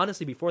publish it.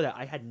 Honestly, before that,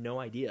 I had no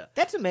idea.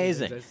 That's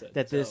amazing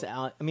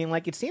I mean,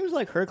 like, it seems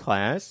like her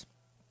class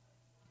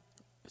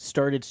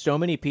started so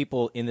many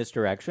people in this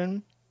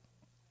direction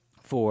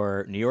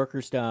for New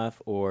Yorker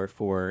stuff or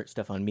for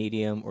stuff on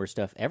Medium or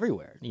stuff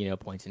everywhere. You know,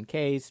 Points in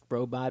Case,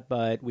 Robot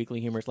Butt, Weekly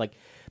Humorist. Like,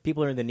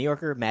 people are in the New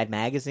Yorker, Mad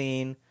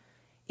Magazine.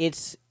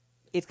 It's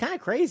kind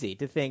of crazy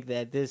to think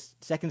that this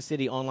Second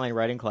City online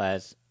writing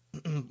class,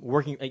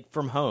 working like,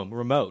 from home,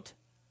 remote,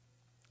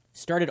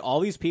 started all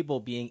these people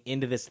being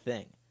into this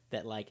thing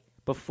that, like,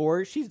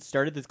 before she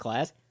started this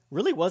class,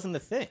 really wasn't the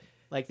thing.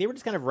 Like, they were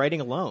just kind of writing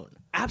alone.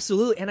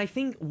 Absolutely. And I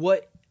think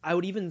what I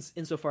would even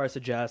insofar as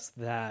suggest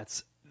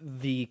that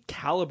the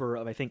caliber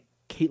of, I think,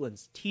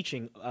 Caitlin's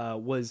teaching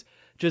was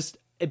just,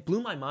 it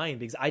blew my mind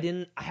because I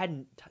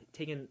hadn't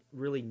taken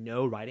really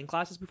no writing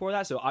classes before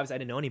that. So obviously I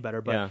didn't know any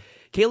better. But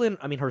Caitlin,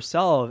 I mean,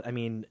 herself, I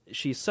mean,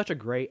 she's such a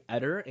great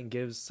editor and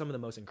gives some of the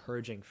most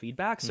encouraging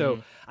feedback.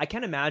 So I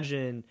can't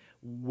imagine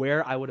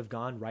where I would have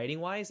gone writing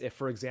wise if,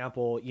 for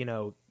example, you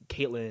know,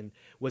 Caitlin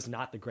was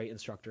not the great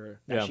instructor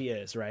that she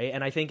is, right?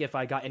 And I think if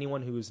I got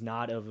anyone who's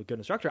not of a good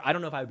instructor, I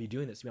don't know if I would be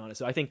doing this, to be honest.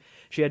 So I think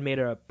she had made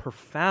a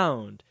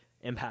profound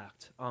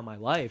impact on my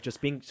life, just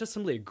being just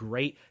simply a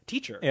great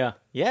teacher.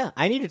 Yeah.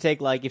 I need to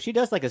take, like, if she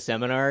does like a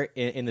seminar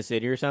in the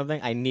city or something,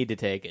 I need to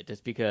take it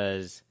just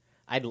because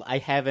I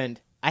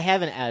haven't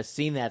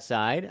seen that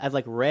side. I've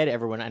like read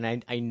everyone,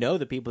 and I know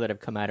the people that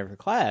have come out of her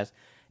class,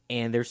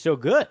 and they're so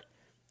good.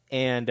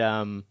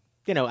 And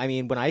you know, I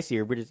mean, when I see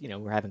her, we're just, you know,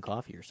 we're having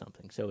coffee or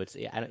something. So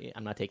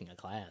I'm not taking a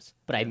class,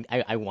 but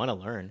I want to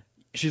learn.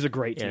 She's a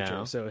great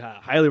teacher, so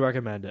highly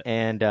recommend it.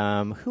 And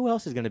who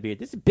else is going to be?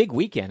 This is a big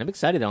weekend. I'm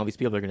excited that all these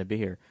people are going to be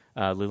here.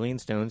 Lillian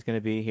Stone's going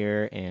to be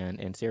here,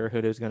 and Sarah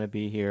Hoodoo's going to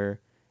be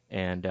here,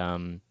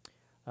 and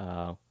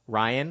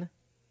Ryan,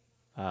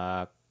 Crack.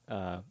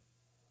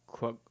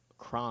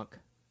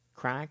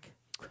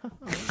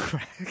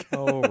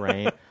 Oh,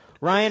 Ryan.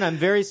 Ryan, I'm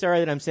very sorry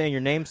that I'm saying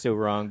your name so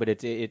wrong, but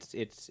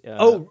it's.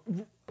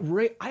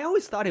 I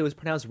always thought it was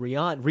pronounced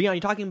Rion. Rion, you're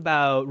talking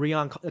about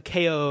Rion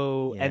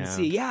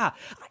Konc? Yeah.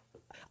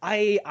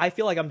 I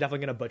feel like I'm definitely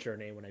going to butcher her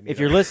name when I meet her. If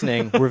you're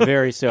listening, we're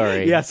very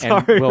sorry. Yeah,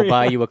 sorry. And we'll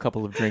buy you a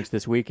couple of drinks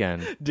this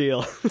weekend.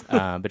 Deal.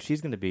 But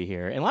she's going to be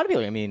here. And a lot of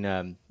people, I mean,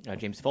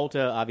 James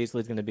Folta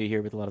obviously is going to be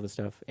here with a lot of the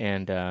stuff.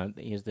 And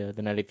he has the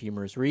Night of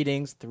Humorous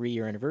Readings.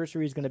 3-year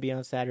anniversary is going to be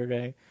on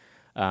Saturday.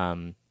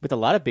 With a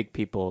lot of big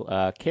people.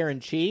 Karen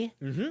Chi.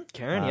 Mm-hmm.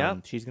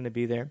 Karen, she's going to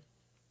be there.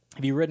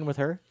 Have you written with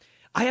her?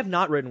 I have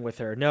not written with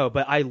her, no,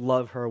 but I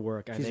love her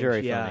work. She's very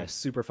funny. Yeah,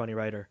 super funny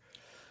writer.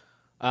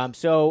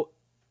 So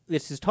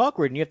this is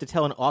Talkward, and you have to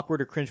tell an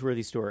awkward or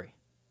cringeworthy story.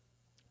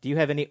 Do you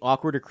have any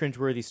awkward or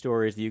cringeworthy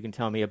stories that you can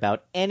tell me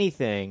about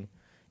anything?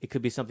 It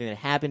could be something that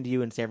happened to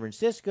you in San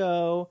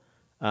Francisco,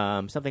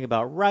 something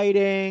about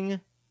writing.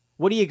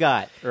 What do you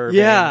got, Irving?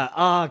 Yeah,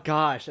 oh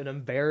gosh, an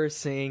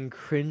embarrassing,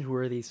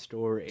 cringeworthy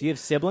story. Do you have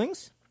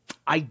siblings?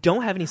 I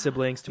don't have any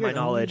siblings, to my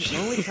knowledge.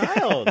 Only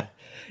child.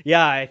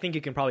 Yeah, I think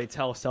you can probably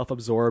tell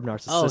self-absorbed,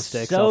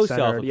 narcissistic, so self-centered.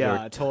 self-absorbed.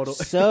 Yeah, totally.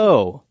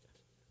 So,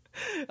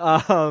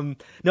 no,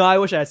 I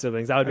wish I had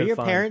siblings. That would be fun. Are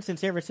your parents in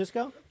San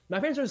Francisco? My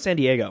parents are in San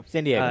Diego.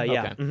 San Diego, okay.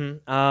 Yeah.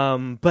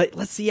 Mm-hmm. But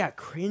let's see,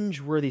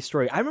 cringeworthy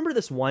story. I remember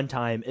this one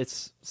time.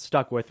 It's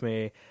stuck with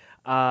me.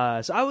 So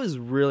I was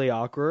really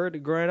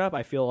awkward growing up.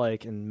 I feel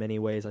like in many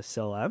ways I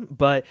still am.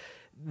 But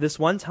this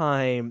one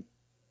time,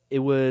 it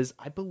was,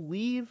 I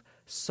believe,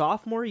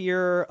 sophomore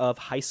year of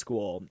high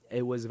school.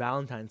 It was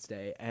Valentine's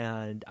Day,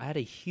 and I had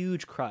a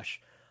huge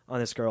crush on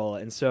this girl.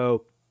 And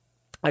so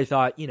I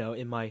thought,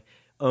 in my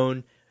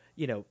own,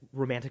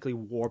 romantically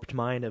warped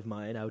mind of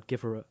mine, I would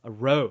give her a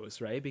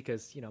rose, right?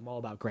 Because, I'm all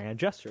about grand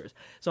gestures.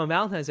 So on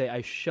Valentine's Day,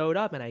 I showed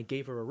up and I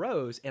gave her a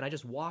rose, and I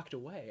just walked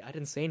away. I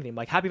didn't say anything. I'm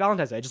like, Happy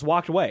Valentine's Day. I just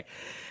walked away.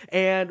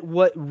 And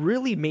what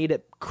really made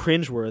it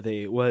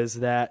cringeworthy was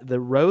that the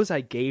rose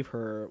I gave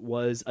her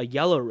was a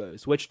yellow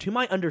rose, which to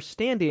my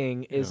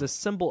understanding is a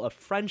symbol of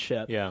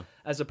friendship. Yeah.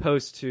 As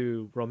opposed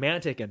to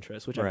romantic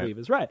interest, which I believe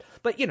is right.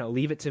 But,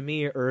 leave it to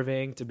me,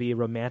 Irving, to be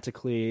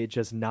romantically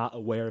just not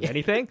aware of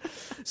anything.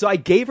 So I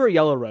gave her a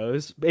yellow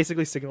rose,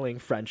 basically signaling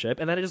friendship,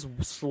 and then I just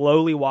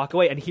slowly walk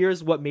away. And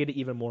here's what made it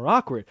even more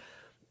awkward.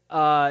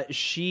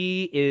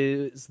 She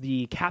is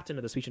the captain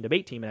of the speech and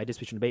debate team, and I did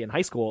speech and debate in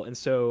high school. And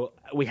so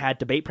we had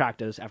debate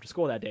practice after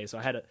school that day. So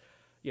I had to,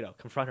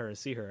 confront her and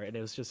see her, and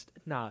it was just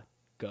not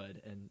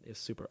good, and it's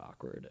super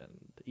awkward, and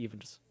even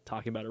just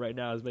talking about it right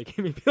now is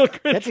making me feel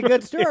cringe. That's a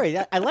good story.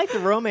 I like the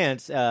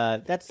romance.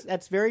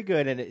 That's very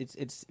good, and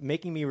it's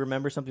making me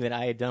remember something that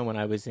I had done when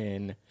I was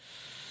in,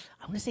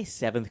 I want to say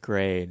 7th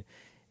grade.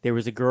 There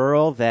was a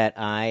girl that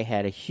I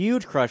had a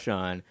huge crush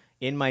on,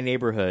 in my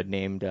neighborhood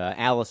named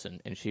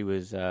Allison, and she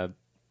was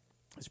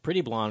this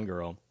pretty blonde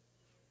girl,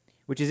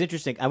 which is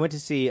interesting. I went to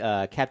see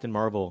Captain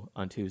Marvel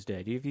on Tuesday.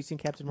 Have you seen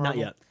Captain Marvel?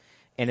 Not yet.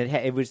 And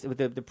it was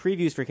the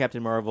previews for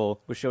Captain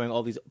Marvel was showing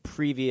all these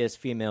previous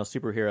female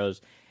superheroes,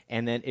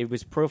 and then it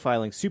was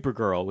profiling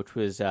Supergirl, which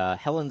was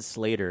Helen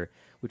Slater,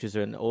 which is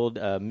an old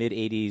mid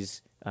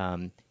 '80s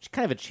kind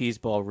of a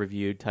cheeseball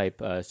reviewed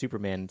type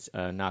Superman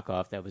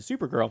knockoff that was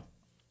Supergirl,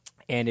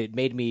 and it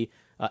made me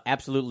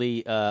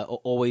absolutely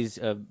always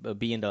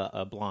be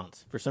into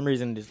blondes. For some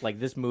reason, just like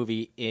this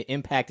movie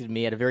impacted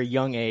me at a very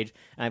young age,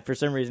 and for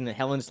some reason,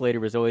 Helen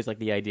Slater was always like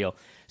the ideal.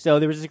 So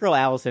there was this girl,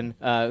 Allison,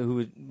 who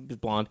was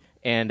blonde,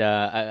 and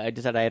I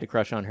decided I had a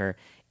crush on her,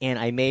 and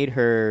I made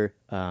her.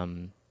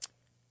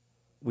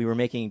 We were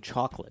making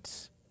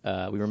chocolates.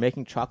 We were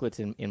making chocolates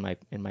in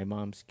my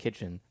mom's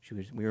kitchen.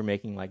 We were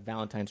making like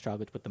Valentine's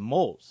chocolates with the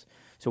molds.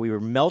 So we were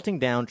melting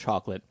down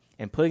chocolate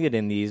and putting it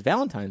in these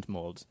Valentine's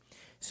molds.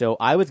 So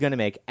I was going to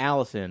make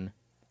Allison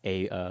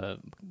a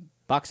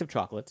box of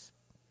chocolates,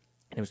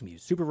 and it was going to be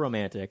super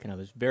romantic, and I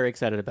was very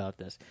excited about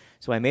this.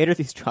 So I made her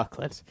these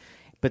chocolates,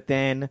 but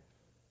then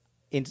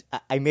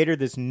I made her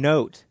this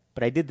note,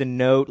 but I did the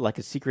note like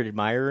a secret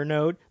admirer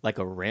note, like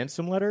a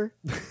ransom letter.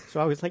 So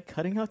I was like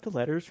cutting out the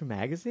letters from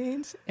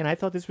magazines, and I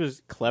thought this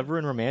was clever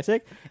and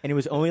romantic, and it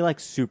was only like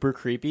super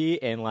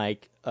creepy and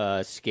like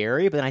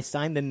scary, but then I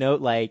signed the note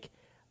like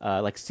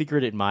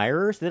secret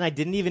admirer, so then I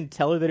didn't even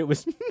tell her that it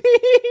was me.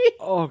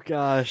 Oh,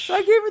 gosh. So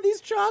I gave her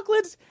these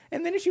chocolates,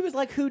 and then she was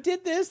like, "Who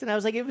did this?" And I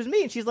was like, "It was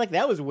me." And she's like,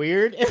 "That was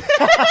weird."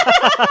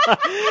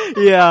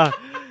 Yeah.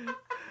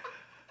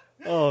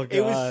 Oh, gosh.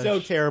 It was so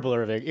terrible,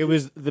 Irving. It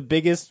was the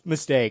biggest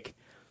mistake.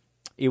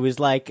 It was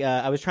like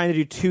I was trying to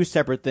do two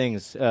separate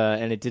things,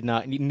 and it did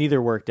not.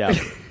 Neither worked out.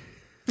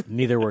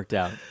 Neither worked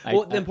out.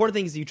 Well, the important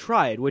thing is you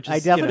tried, which is I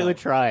definitely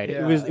tried.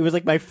 Yeah. It was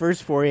like my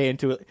first foray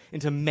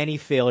into many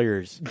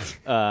failures,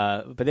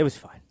 but it was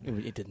fine.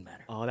 It didn't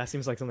matter. Oh, that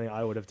seems like something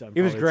I would have done.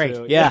 It was probably, great.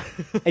 too. Yeah.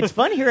 It's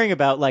fun hearing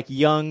about like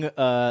young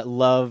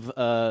love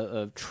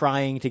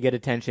trying to get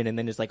attention and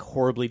then just like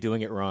horribly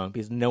doing it wrong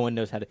because no one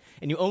knows how to.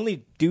 And you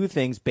only do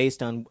things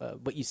based on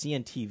what you see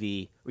on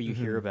TV or you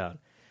hear about.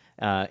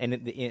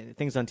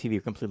 Things on TV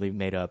are completely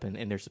made up,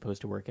 and they're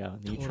supposed to work out.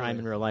 And you try them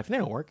in real life, and they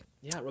don't work.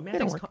 Yeah, work.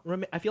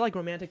 I feel like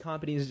romantic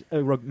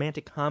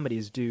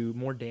comedies do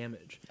more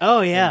damage.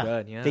 Oh yeah.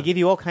 Good, yeah. They give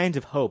you all kinds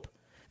of hope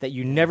that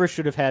you never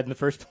should have had in the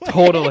first place.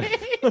 Totally.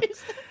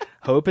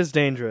 Hope is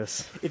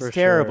dangerous. It's for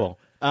terrible.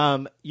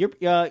 Sure.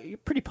 You're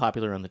pretty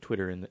popular on the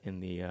Twitter in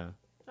the.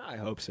 I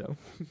hope so.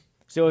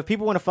 So if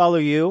people want to follow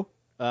you,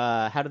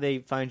 how do they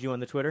find you on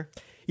the Twitter?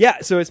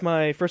 Yeah, so it's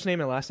my first name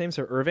and last name,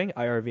 so Irving,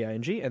 Irving,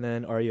 and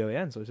then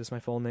Reon, so it's just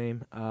my full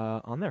name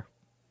on there.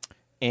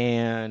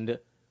 And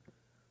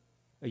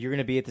you're going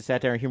to be at the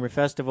Satire and Humor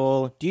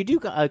Festival. Do you do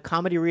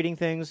comedy reading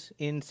things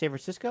in San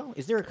Francisco?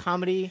 Is there a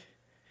comedy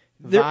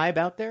vibe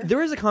out there?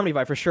 There is a comedy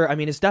vibe for sure. I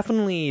mean, it's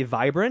definitely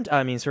vibrant.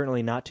 I mean,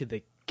 certainly not to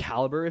the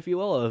caliber, if you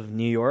will, of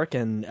New York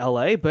and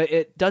LA, but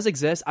it does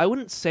exist. I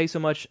wouldn't say so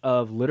much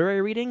of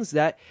literary readings.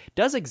 That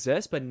does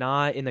exist, but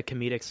not in the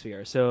comedic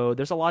sphere. So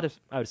there's a lot of,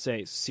 I would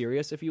say,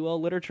 serious, if you will,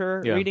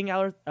 literature reading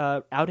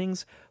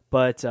outings.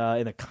 But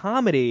in the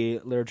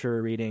comedy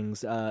literature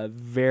readings,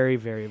 very,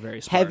 very,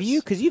 very sparse. Have you,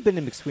 because you've been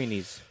to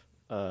McSweeney's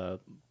a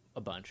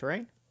bunch,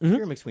 right? Mm-hmm.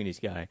 You're a McSweeney's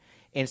guy.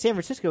 And San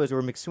Francisco is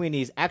where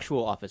McSweeney's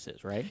actual office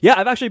is, right? Yeah,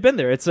 I've actually been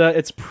there. It's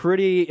a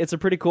pretty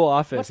cool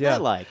office. What's yeah.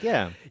 that like?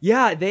 Yeah.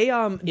 Yeah, they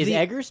Is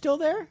Egger still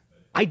there?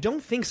 I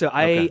don't think so.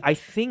 Okay. I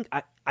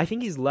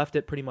think he's left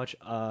it pretty much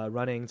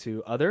running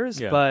to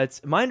others. Yeah. But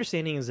my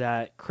understanding is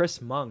that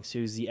Chris Monks,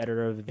 who's the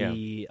editor of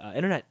the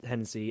Internet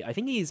Tendency, I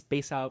think he's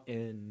based out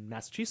in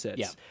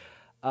Massachusetts.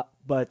 Yeah.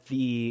 But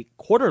the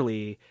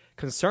Quarterly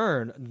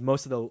Concern,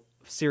 most of the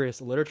serious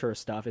literature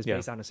stuff is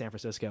based out in San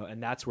Francisco,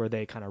 and that's where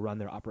they kind of run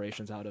their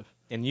operations out of.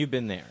 And you've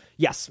been there.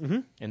 Yes. Mm-hmm.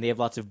 And they have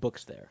lots of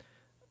books there.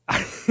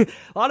 A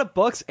lot of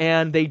books,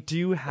 and they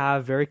do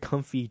have very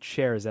comfy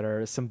chairs that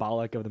are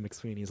symbolic of the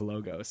McSweeney's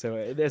logo. So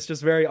it's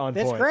just very on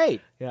point. That's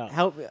great. Yeah.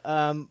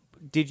 How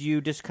did you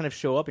just kind of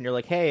show up and you're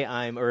like, "Hey,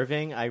 I'm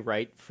Irving. I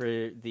write for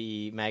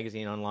the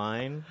magazine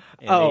online."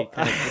 And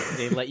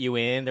they let you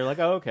in. They're like,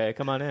 "Oh, okay,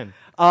 come on in."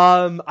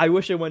 I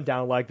wish it went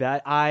down like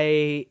that.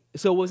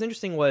 So what was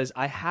interesting was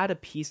I had a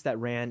piece that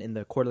ran in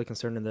the Quarterly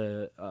Concern in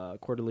the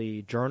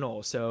Quarterly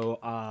Journal. So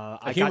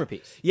a humor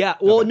piece. Yeah.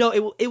 Well,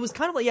 no, it was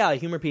kind of like a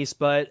humor piece,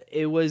 but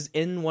it was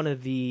in one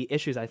of the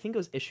issues. I think it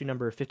was issue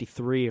number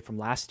 53 from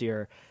last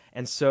year.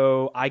 And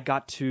so I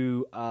got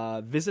to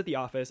visit the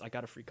office. I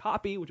got a free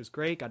copy, which was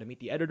great. Got to meet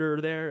the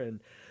editor there,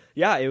 and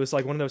yeah, it was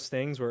like one of those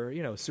things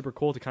where super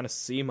cool to kind of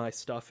see my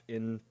stuff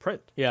in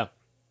print. Yeah,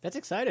 that's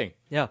exciting.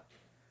 Yeah.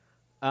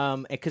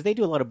 Because they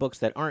do a lot of books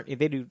that aren't.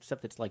 They do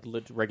stuff that's like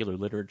regular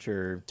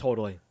literature.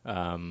 Totally.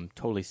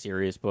 Totally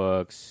serious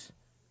books.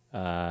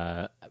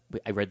 I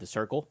read The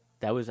Circle.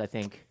 That was, I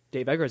think,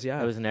 Dave Eggers. Yeah,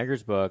 that was an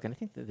Eggers book, and I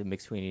think that the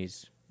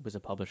McSweeney's was a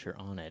publisher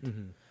on it.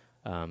 Mm-hmm.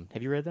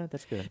 Have you read that?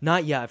 That's good.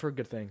 Not yet. I've heard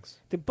good things.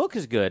 The book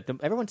is good.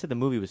 Everyone said the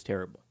movie was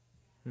terrible,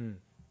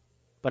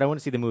 but I want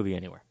to see the movie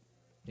anywhere.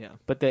 Yeah.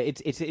 But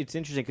it's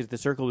interesting because The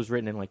Circle was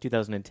written in like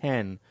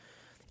 2010.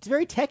 It's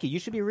very techy. You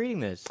should be reading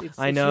this.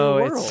 I know.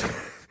 It's your world.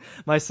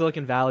 My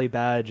Silicon Valley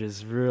badge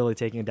is really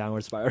taking a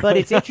downward spiral. But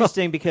it's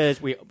interesting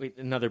because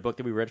another book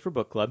that we read for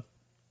book club.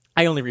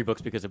 I only read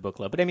books because of book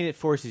club, but I mean it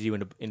forces you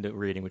into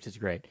reading, which is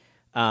great.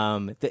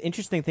 The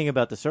interesting thing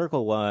about The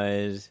Circle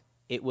was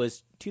it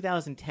was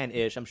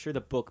 2010-ish. I'm sure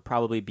the book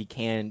probably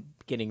began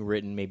getting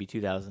written maybe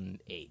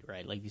 2008,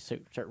 right? Like you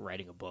start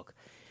writing a book,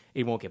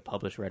 it won't get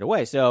published right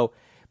away. So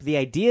the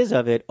ideas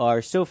of it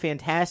are so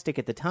fantastic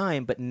at the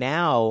time, but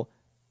now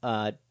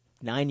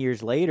 9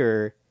 years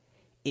later,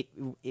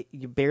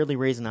 you barely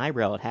raise an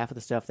eyebrow at half of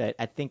the stuff that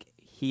I think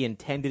he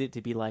intended it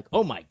to be like,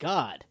 oh my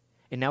God.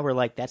 And now we're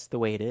like, that's the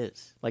way it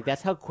is. Like,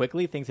 that's how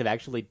quickly things have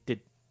actually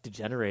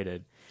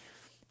degenerated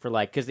for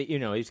like, because,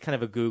 it's kind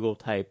of a Google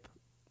type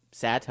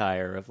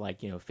satire of like,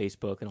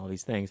 Facebook and all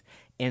these things.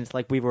 And it's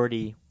like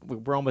we're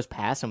almost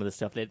past some of the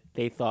stuff that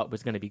they thought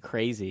was going to be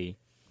crazy.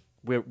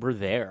 We're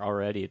there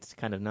already. It's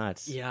kind of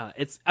nuts. Yeah,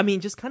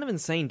 just kind of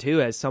insane too.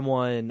 As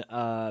someone,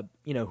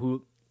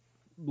 who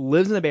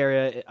lives in the Bay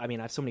Area, I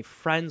have so many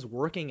friends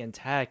working in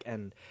tech,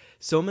 and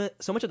so much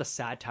of the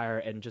satire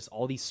and just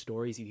all these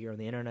stories you hear on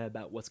the internet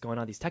about what's going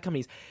on in these tech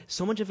companies.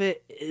 So much of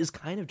it is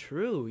kind of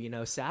true.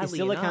 Sadly, is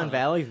Silicon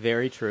Valley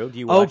very true? Do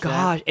you Oh watch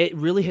gosh, that? it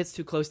really hits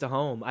too close to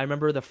home. I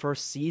remember the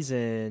first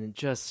season.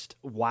 Just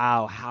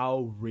wow,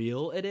 how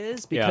real it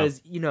is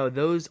because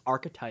those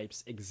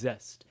archetypes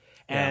exist.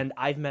 And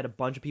I've met a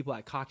bunch of people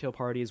at cocktail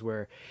parties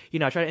where, I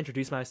try to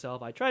introduce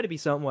myself. I try to be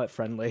somewhat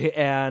friendly.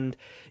 And,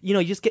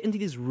 you just get into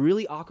these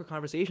really awkward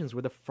conversations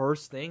where the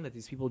first thing that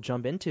these people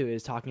jump into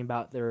is talking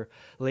about their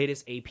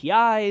latest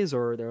APIs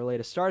or their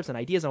latest startups and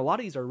ideas. And a lot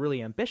of these are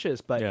really ambitious.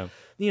 But,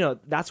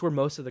 that's where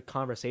most of the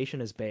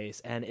conversation is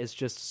based. And it's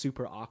just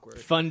super awkward.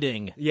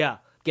 Funding. Yeah.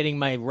 Getting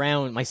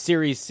my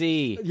Series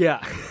C.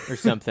 Yeah. Or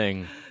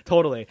something.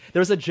 Totally.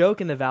 There's a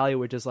joke in the Valley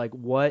which is like,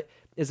 what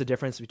is the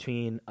difference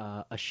between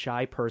a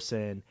shy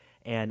person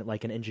and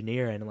like an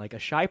engineer? And like a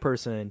shy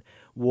person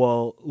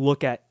will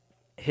look at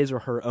his or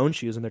her own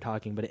shoes when they're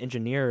talking, but an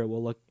engineer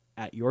will look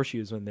at your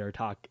shoes when they're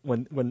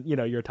when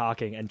you're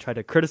talking and try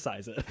to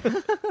criticize it.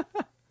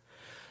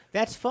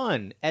 That's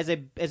fun. As a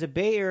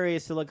Bay Area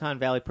Silicon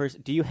Valley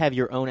person, do you have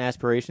your own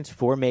aspirations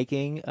for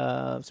making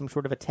some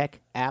sort of a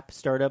tech app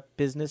startup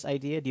business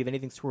idea? Do you have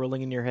anything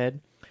swirling in your head?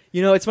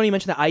 It's funny you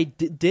mentioned that. I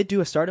did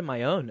do a startup of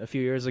my own a few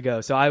years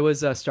ago. So I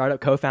was a startup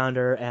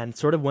co-founder and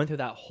sort of went through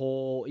that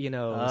whole,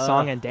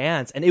 song and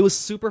dance. And it was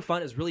super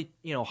fun. It was really,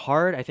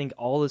 hard. I think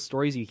all the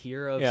stories you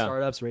hear of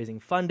startups raising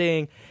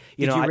funding.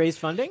 Did you raise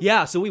funding?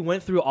 Yeah. So we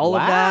went through all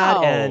of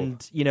that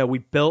and, we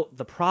built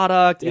the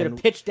product. You had a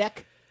pitch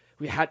deck?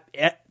 We had,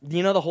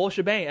 the whole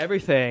shebang,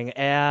 everything.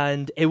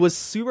 And it was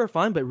super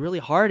fun, but really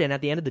hard. And at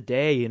the end of the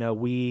day,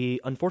 we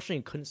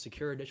unfortunately couldn't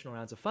secure additional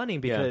rounds of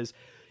funding because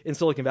in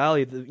Silicon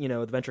Valley,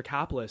 the venture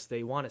capitalists,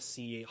 they want to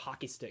see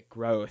hockey stick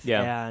growth.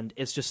 Yeah. And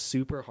it's just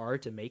super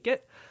hard to make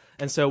it.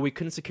 And so we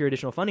couldn't secure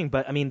additional funding.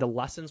 But, the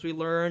lessons we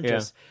learned,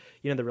 just,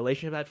 the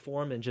relationship that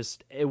formed, and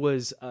just it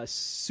was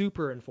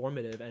super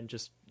informative and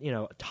just,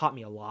 taught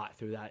me a lot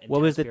through that.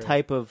 What was the period.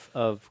 type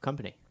of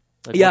company?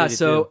 Like,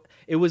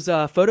 it was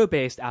a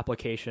photo-based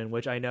application,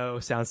 which I know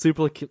sounds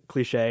super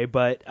cliche,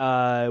 but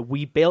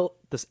we built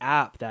this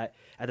app that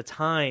at the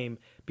time,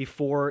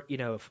 before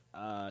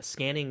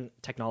scanning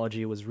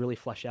technology was really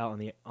fleshed out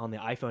on the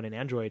iPhone and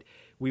Android,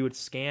 we would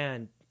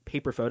scan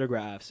paper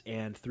photographs,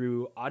 and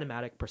through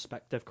automatic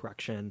perspective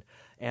correction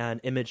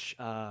and image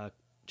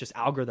just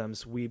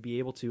algorithms, we'd be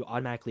able to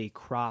automatically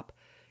crop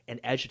and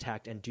edge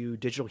detect and do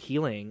digital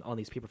healing on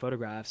these paper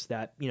photographs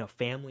that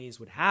families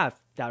would have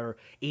that are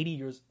 80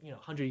 years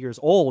 100 years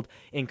old,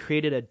 and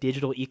created a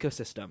digital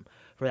ecosystem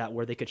for that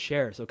where they could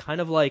share. So kind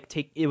of like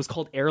it was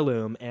called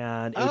Heirloom,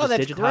 and it was just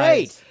that's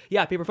digitized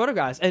great. Paper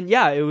photographs, and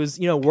it was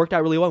worked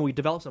out really well. We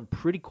developed some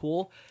pretty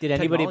cool Did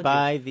anybody technology.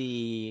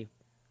 buy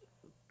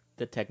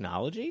the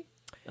technology?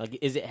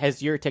 Like,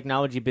 has your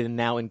technology been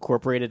now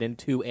incorporated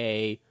into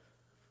a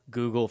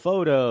Google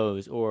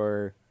Photos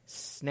or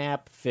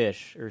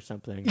Snapfish or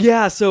something?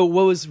 Yeah, so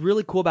what was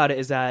really cool about it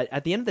is that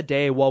at the end of the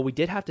day, while we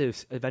did have to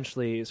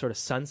eventually sort of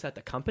sunset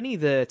the company,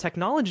 the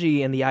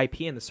technology and the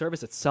IP and the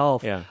service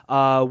itself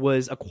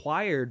was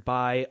acquired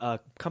by a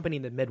company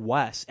in the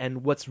Midwest.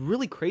 And what's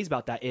really crazy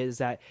about that is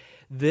that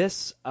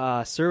this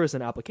service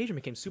and application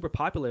became super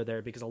popular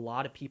there because a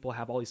lot of people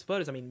have all these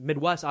photos.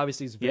 Midwest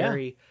obviously is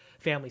very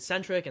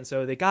family-centric, and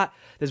so they got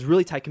this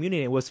really tight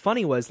community. And what's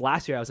funny was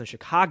last year I was in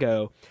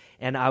Chicago,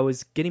 and I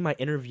was getting my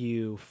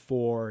interview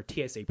for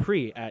TSA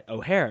Pre at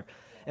O'Hare.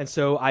 And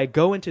so I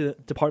go into the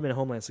Department of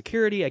Homeland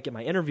Security, I get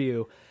my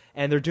interview,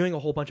 and they're doing a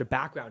whole bunch of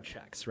background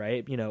checks,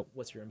 right?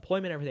 What's your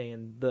employment, everything.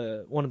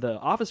 And one of the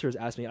officers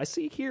asked me, I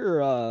see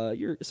here,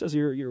 it says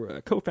you're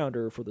a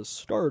co-founder for this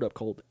startup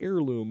called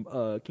Heirloom.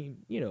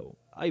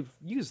 I've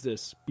used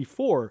this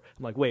before.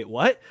 I'm like, wait,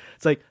 what?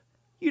 It's like,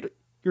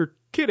 you're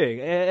kidding.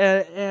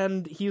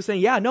 And he was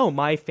saying, yeah, no,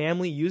 my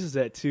family uses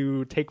it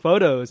to take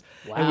photos.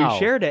 Wow. And we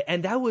shared it.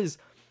 And that was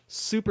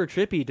super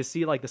trippy to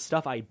see like the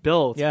stuff I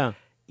built. Yeah.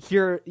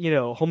 hear,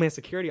 Homeland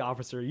Security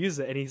officer use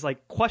it, and he's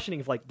like questioning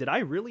if like, did I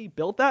really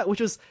build that?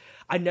 Which was,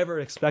 I never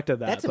expected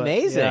that. That's but,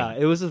 amazing. Yeah,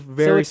 it was a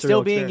very So it's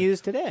still surreal being experience.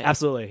 used today.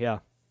 Absolutely, yeah.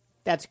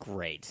 That's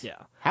great. Yeah.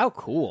 How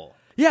cool.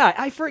 Yeah,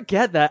 I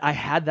forget that I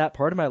had that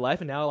part of my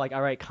life, and now like I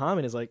write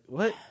comment is like,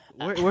 what?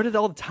 Where did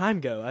all the time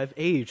go? I've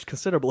aged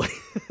considerably.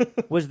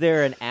 Was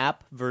there an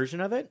app version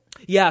of it?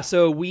 Yeah,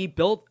 so we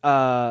built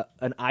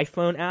an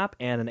iPhone app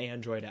and an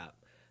Android app.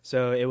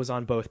 So it was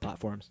on both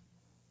platforms.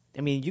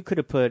 I mean, you could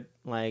have put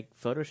like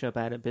Photoshop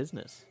out of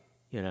business,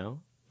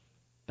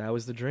 That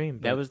was the dream.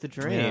 That was the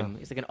dream.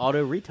 It's like an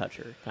auto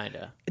retoucher, kind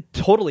of.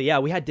 Totally, yeah.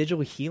 We had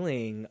digital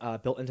healing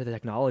built into the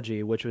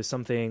technology, which was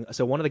something.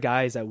 So one of the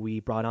guys that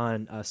we brought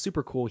on,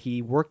 super cool.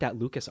 He worked at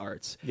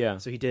LucasArts. Yeah.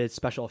 So he did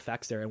special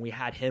effects there, and we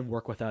had him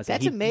work with us.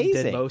 That's and he did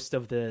amazing. most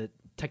of the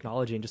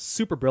technology, and just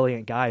super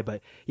brilliant guy.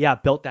 But yeah,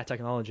 built that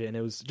technology, and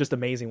it was just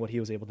amazing what he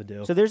was able to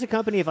do. So there's a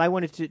company. If I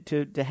wanted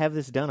to have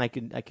this done, I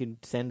could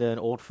send an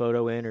old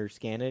photo in or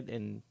scan it,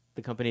 and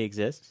the company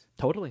exists.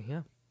 Totally,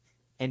 yeah.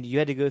 And you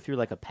had to go through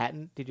like a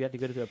patent. Did you have to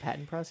go through a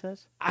patent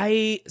process?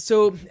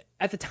 So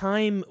at the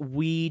time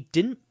we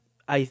didn't,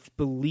 I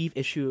believe,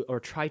 issue or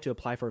try to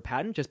apply for a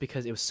patent just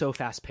because it was so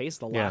fast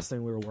paced. The last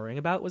thing we were worrying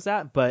about was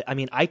that. But I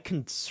mean, I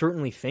can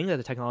certainly think that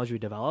the technology we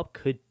develop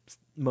could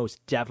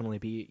most definitely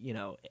be,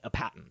 a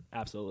patent.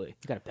 Absolutely.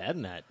 You got to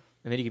patent that,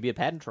 and then you could be a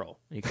patent troll.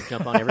 And you could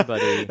jump on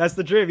everybody. That's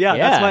the dream. Yeah,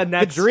 Yeah, that's my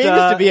next. the dream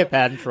is to be a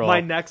patent troll. My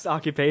next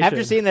occupation.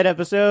 After seeing that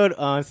episode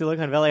on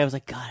Silicon Valley, I was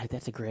like, God,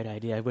 that's a great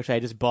idea. I wish I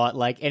just bought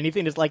like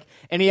anything, just like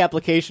any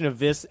application of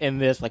this and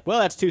this. Like, well,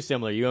 that's too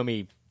similar. You owe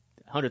me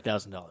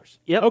 $100,000.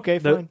 Yep. Okay,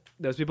 fine.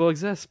 Those people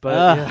exist,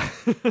 but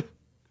yeah.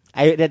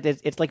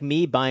 It's like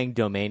me buying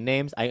domain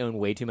names. I own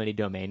way too many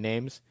domain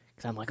names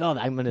because I'm like, oh,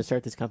 I'm going to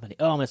start this company.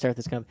 Oh, I'm going to start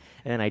this company,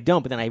 and then I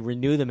don't. But then I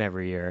renew them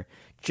every year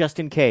just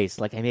in case.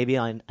 Like,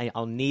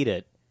 I'll need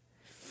it.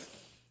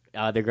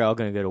 They're all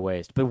going to go to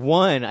waste. But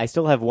I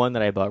still have one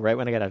that I bought right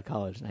when I got out of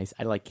college, and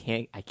I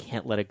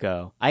can't let it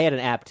go. I had an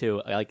app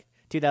too. Like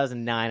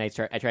 2009,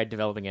 I tried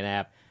developing an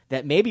app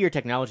that maybe your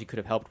technology could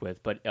have helped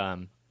with, but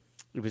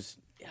it was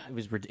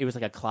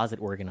like a closet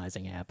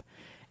organizing app,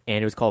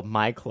 and it was called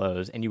My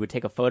Clothes. And you would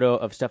take a photo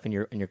of stuff in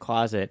your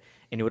closet,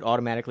 and it would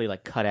automatically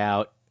like cut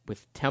out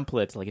with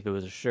templates, like if it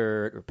was a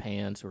shirt or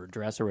pants or a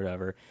dress or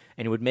whatever,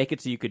 and it would make it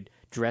so you could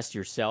dress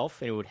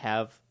yourself, and it would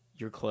have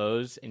your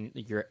clothes and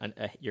your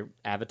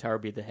avatar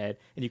would be at the head,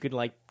 and you could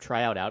like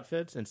try out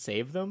outfits and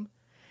save them.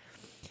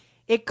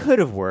 It could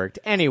have worked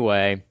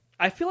anyway.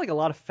 I feel like a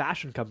lot of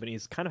fashion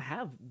companies kind of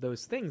have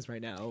those things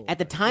right now. At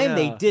the time,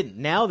 they didn't.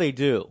 Now they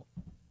do.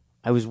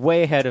 I was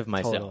way ahead of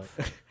myself.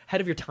 Totally.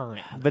 Ahead of your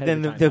time. But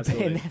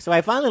then so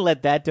I finally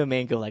let that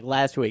domain go. Like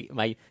last week,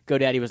 my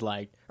GoDaddy was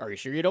like, "Are you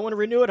sure you don't want to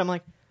renew it?" I'm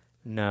like,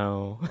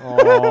 "No,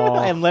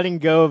 I'm letting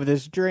go of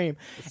this dream."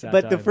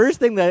 But the first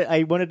thing that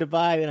I wanted to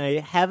buy, and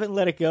I haven't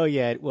let it go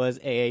yet, was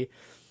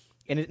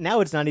now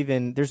it's not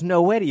even. There's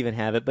no way to even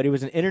have it, but it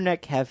was an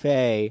internet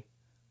cafe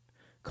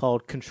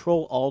called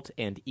Control Alt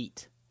and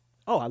Eat.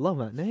 Oh, I love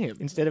that name.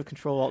 Instead of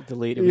Control Alt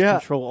Delete, it was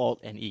Control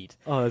Alt and Eat.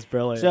 Oh, that's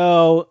brilliant.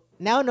 So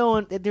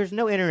now there's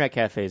no internet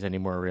cafes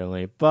anymore,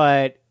 really.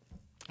 But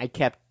I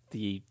kept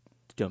the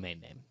domain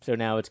name, so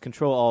now it's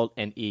Control Alt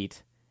and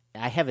Eat.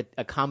 I have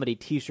a comedy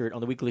T-shirt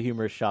on the Weekly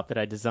Humorist shop that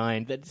I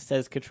designed that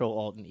says Control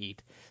Alt and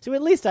Eat. So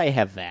at least I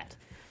have that.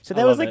 So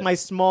that was like my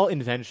small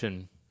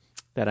invention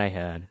that I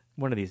had.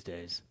 One of these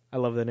days. I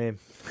love the name.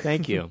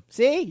 Thank you.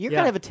 See, you're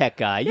kind of a tech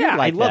guy. You Yeah,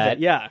 like I love that. it.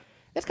 Yeah.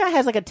 This kind of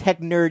has like a tech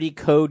nerdy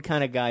code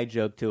kind of guy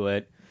joke to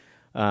it.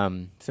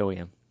 So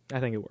yeah. I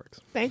think it works.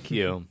 Thank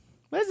you.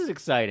 This is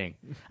exciting.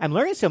 I'm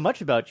learning so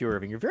much about you,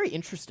 Irving. You're very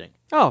interesting.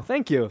 Oh,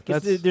 thank you.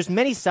 There's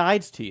many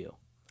sides to you.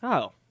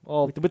 Oh,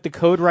 well, With the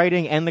code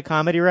writing and the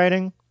comedy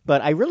writing.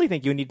 But I really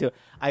think you need to...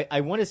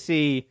 I want to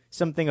see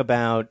something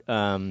about...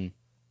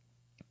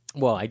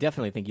 well, I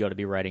definitely think you ought to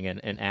be writing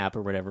an app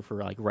or whatever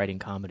for like writing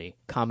comedy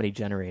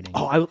generating.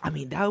 Oh, I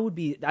mean, that would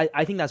be...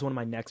 I think that's one of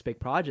my next big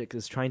projects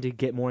is trying to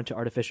get more into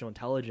artificial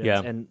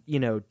intelligence and,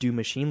 do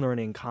machine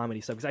learning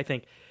comedy stuff. Because I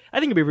think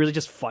it'd be really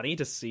just funny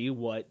to see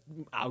what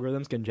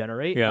algorithms can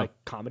generate, like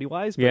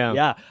comedy-wise. But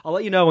yeah, I'll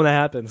let you know when that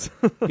happens.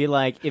 Be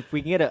like, if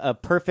we can get a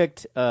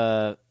perfect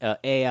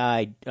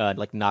AI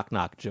like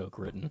knock-knock joke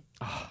written.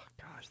 Oh,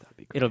 gosh, that'd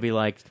be great. It'll be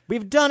like,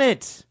 we've done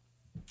it!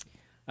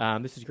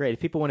 This is great. If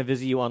people want to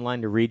visit you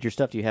online to read your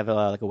stuff, do you have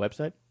like a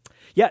website?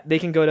 Yeah, they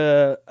can go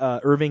to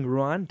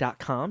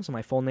irvingruan.com, so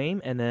my full name,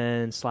 and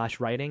then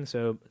 /writing.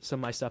 So some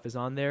of my stuff is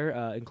on there,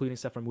 including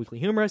stuff from Weekly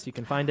Humorist. You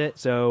can find it.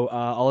 So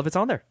all of it's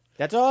on there.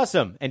 That's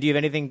awesome. And do you have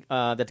anything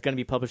that's going to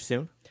be published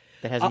soon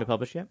that hasn't been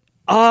published yet?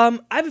 I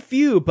have a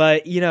few,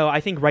 but I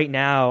think right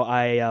now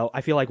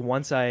I feel like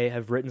once I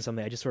have written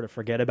something, I just sort of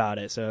forget about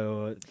it.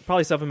 So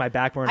probably stuff in my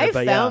back burner. I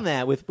found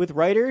that with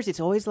writers, it's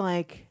always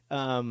like,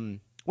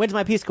 when's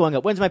my piece going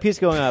up? When's my piece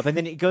going up? And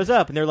then it goes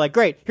up, and they're like,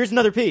 great, here's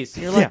another piece.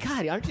 And you're like,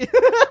 God, aren't you?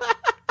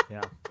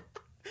 Yeah.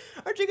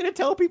 Aren't you going to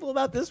tell people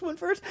about this one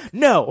first?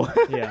 No.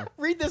 Yeah.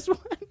 Read this one.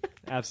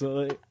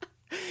 Absolutely.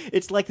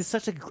 It's like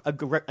such a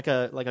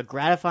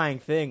gratifying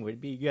thing. Would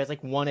be you guys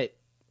like want it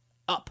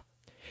up.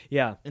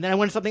 Yeah. And then I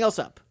want something else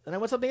up. And I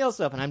want something else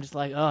up. And I'm just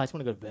like, oh, I just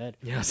want to go to bed.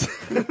 Yes.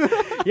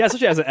 Yeah,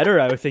 especially as an editor,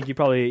 I would think you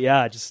probably,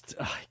 just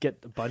get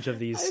a bunch of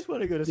these I just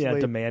want to go to sleep.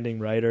 demanding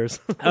writers.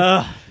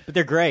 But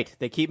they're great.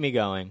 They keep me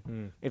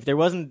going. If there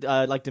wasn't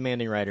like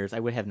demanding writers, I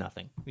would have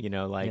nothing.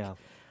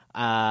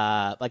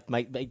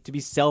 To be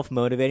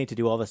self-motivating to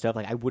do all this stuff.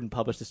 Like I wouldn't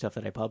publish the stuff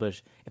that I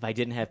publish if I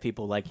didn't have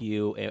people like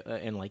you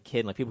and like Kid,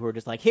 and like people who are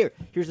just like, here's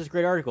this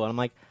great article, and I'm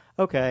like,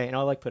 okay, and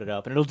I'll like put it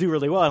up, and it'll do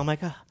really well. And I'm like,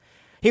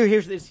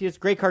 here's this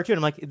great cartoon.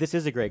 I'm like, this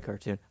is a great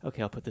cartoon.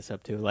 Okay, I'll put this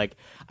up too. Like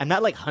I'm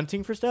not like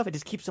hunting for stuff. It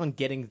just keeps on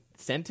getting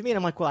sent to me, and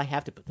I'm like, well, I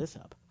have to put this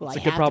up. Well, It's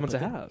a good problem to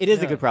have. It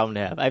is a good problem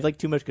to have. I have like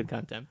too much good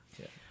content.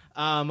 Yeah.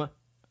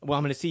 Well,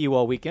 I'm going to see you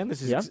all weekend.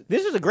 This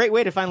is a great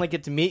way to finally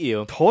get to meet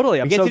you. Totally,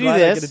 I'm so glad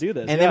I get to do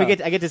this. And then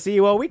I get to see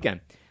you all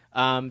weekend.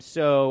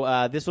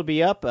 So this will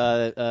be up.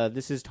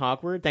 This is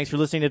Talkword. Thanks for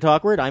listening to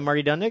Talkword. I'm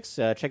Marty Dundix.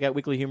 Check out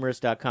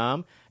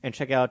weeklyhumorist.com and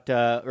check out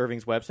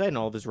Irving's website and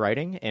all of his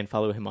writing, and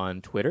follow him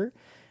on Twitter.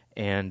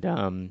 And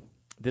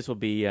this will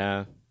be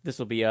up.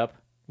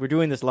 We're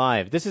doing this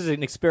live. This is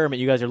an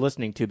experiment you guys are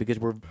listening to because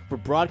we're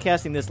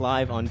broadcasting this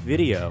live on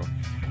video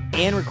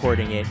and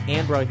recording it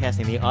and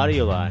broadcasting the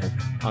audio live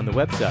on the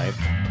website.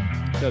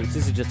 So this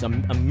is just a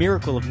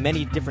miracle of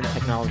many different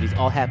technologies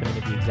all happening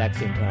at the exact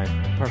same time.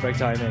 Perfect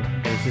timing.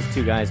 And it's just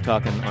two guys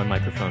talking on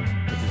microphones,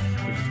 which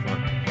is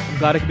fun. I'm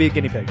glad I could be a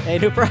guinea pig. Hey,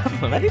 no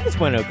problem. I think this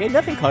went okay.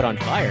 Nothing caught on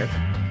fire.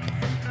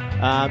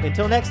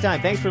 Until next time,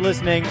 thanks for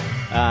listening.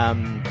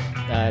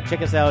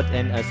 Check us out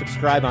and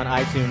subscribe on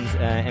iTunes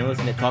and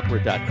listen at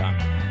talkword.com.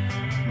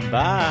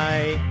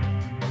 Bye.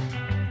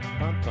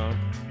 Bum, bum.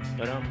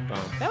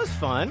 That was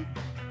fun.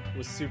 It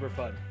was super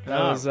fun. That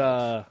was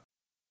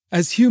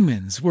As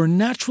humans, we're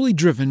naturally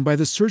driven by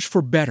the search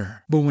for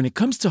better. But when it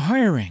comes to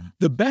hiring,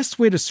 the best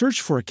way to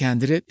search for a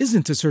candidate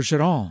isn't to search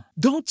at all.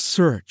 Don't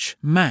search,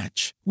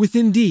 match with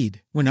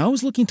Indeed. When I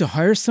was looking to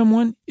hire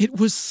someone, it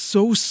was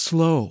so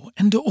slow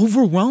and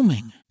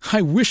overwhelming.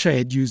 I wish I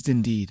had used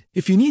Indeed.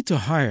 If you need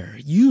to hire,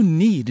 you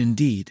need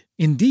Indeed.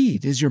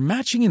 Indeed is your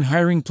matching and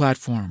hiring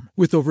platform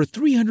with over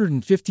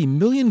 350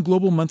 million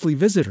global monthly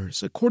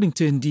visitors, according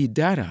to Indeed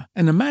data,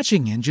 and a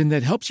matching engine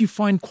that helps you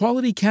find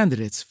quality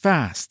candidates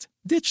fast.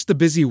 Ditch the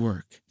busy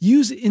work.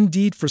 Use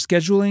Indeed for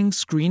scheduling,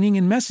 screening,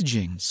 and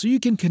messaging so you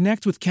can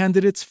connect with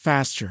candidates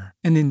faster.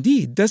 And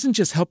Indeed doesn't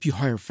just help you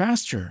hire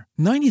faster.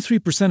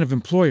 93% of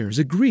employers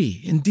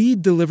agree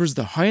Indeed delivers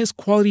the highest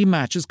quality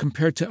matches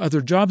compared to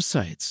other job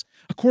sites,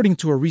 according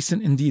to a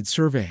recent Indeed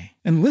survey.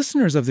 And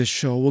listeners of this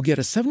show will get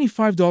a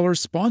 $75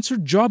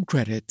 sponsored job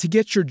credit to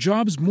get your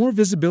jobs more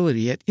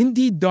visibility at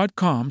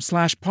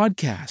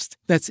Indeed.com/podcast.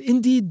 That's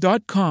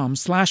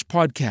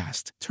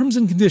Indeed.com/podcast. Terms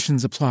and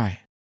conditions apply.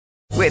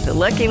 With the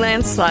Lucky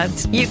Land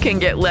Slots, you can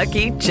get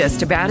lucky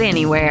just about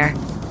anywhere.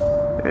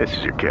 This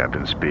is your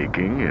captain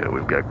speaking.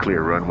 We've got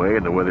clear runway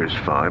and the weather's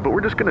fine, but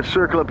we're just going to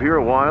circle up here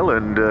a while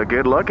and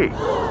get lucky.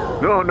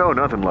 No,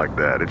 nothing like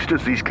that. It's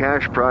just these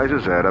cash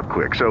prizes add up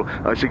quick. So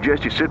I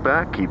suggest you sit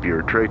back, keep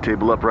your tray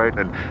table upright,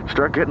 and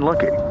start getting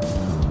lucky.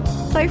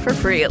 Play for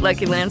free at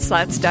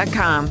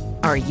LuckyLandSlots.com.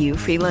 Are you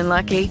feeling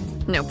lucky?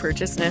 No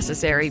purchase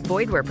necessary.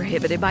 Void where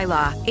prohibited by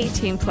law.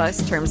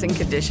 18+ terms and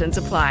conditions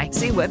apply.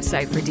 See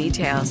website for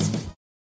details.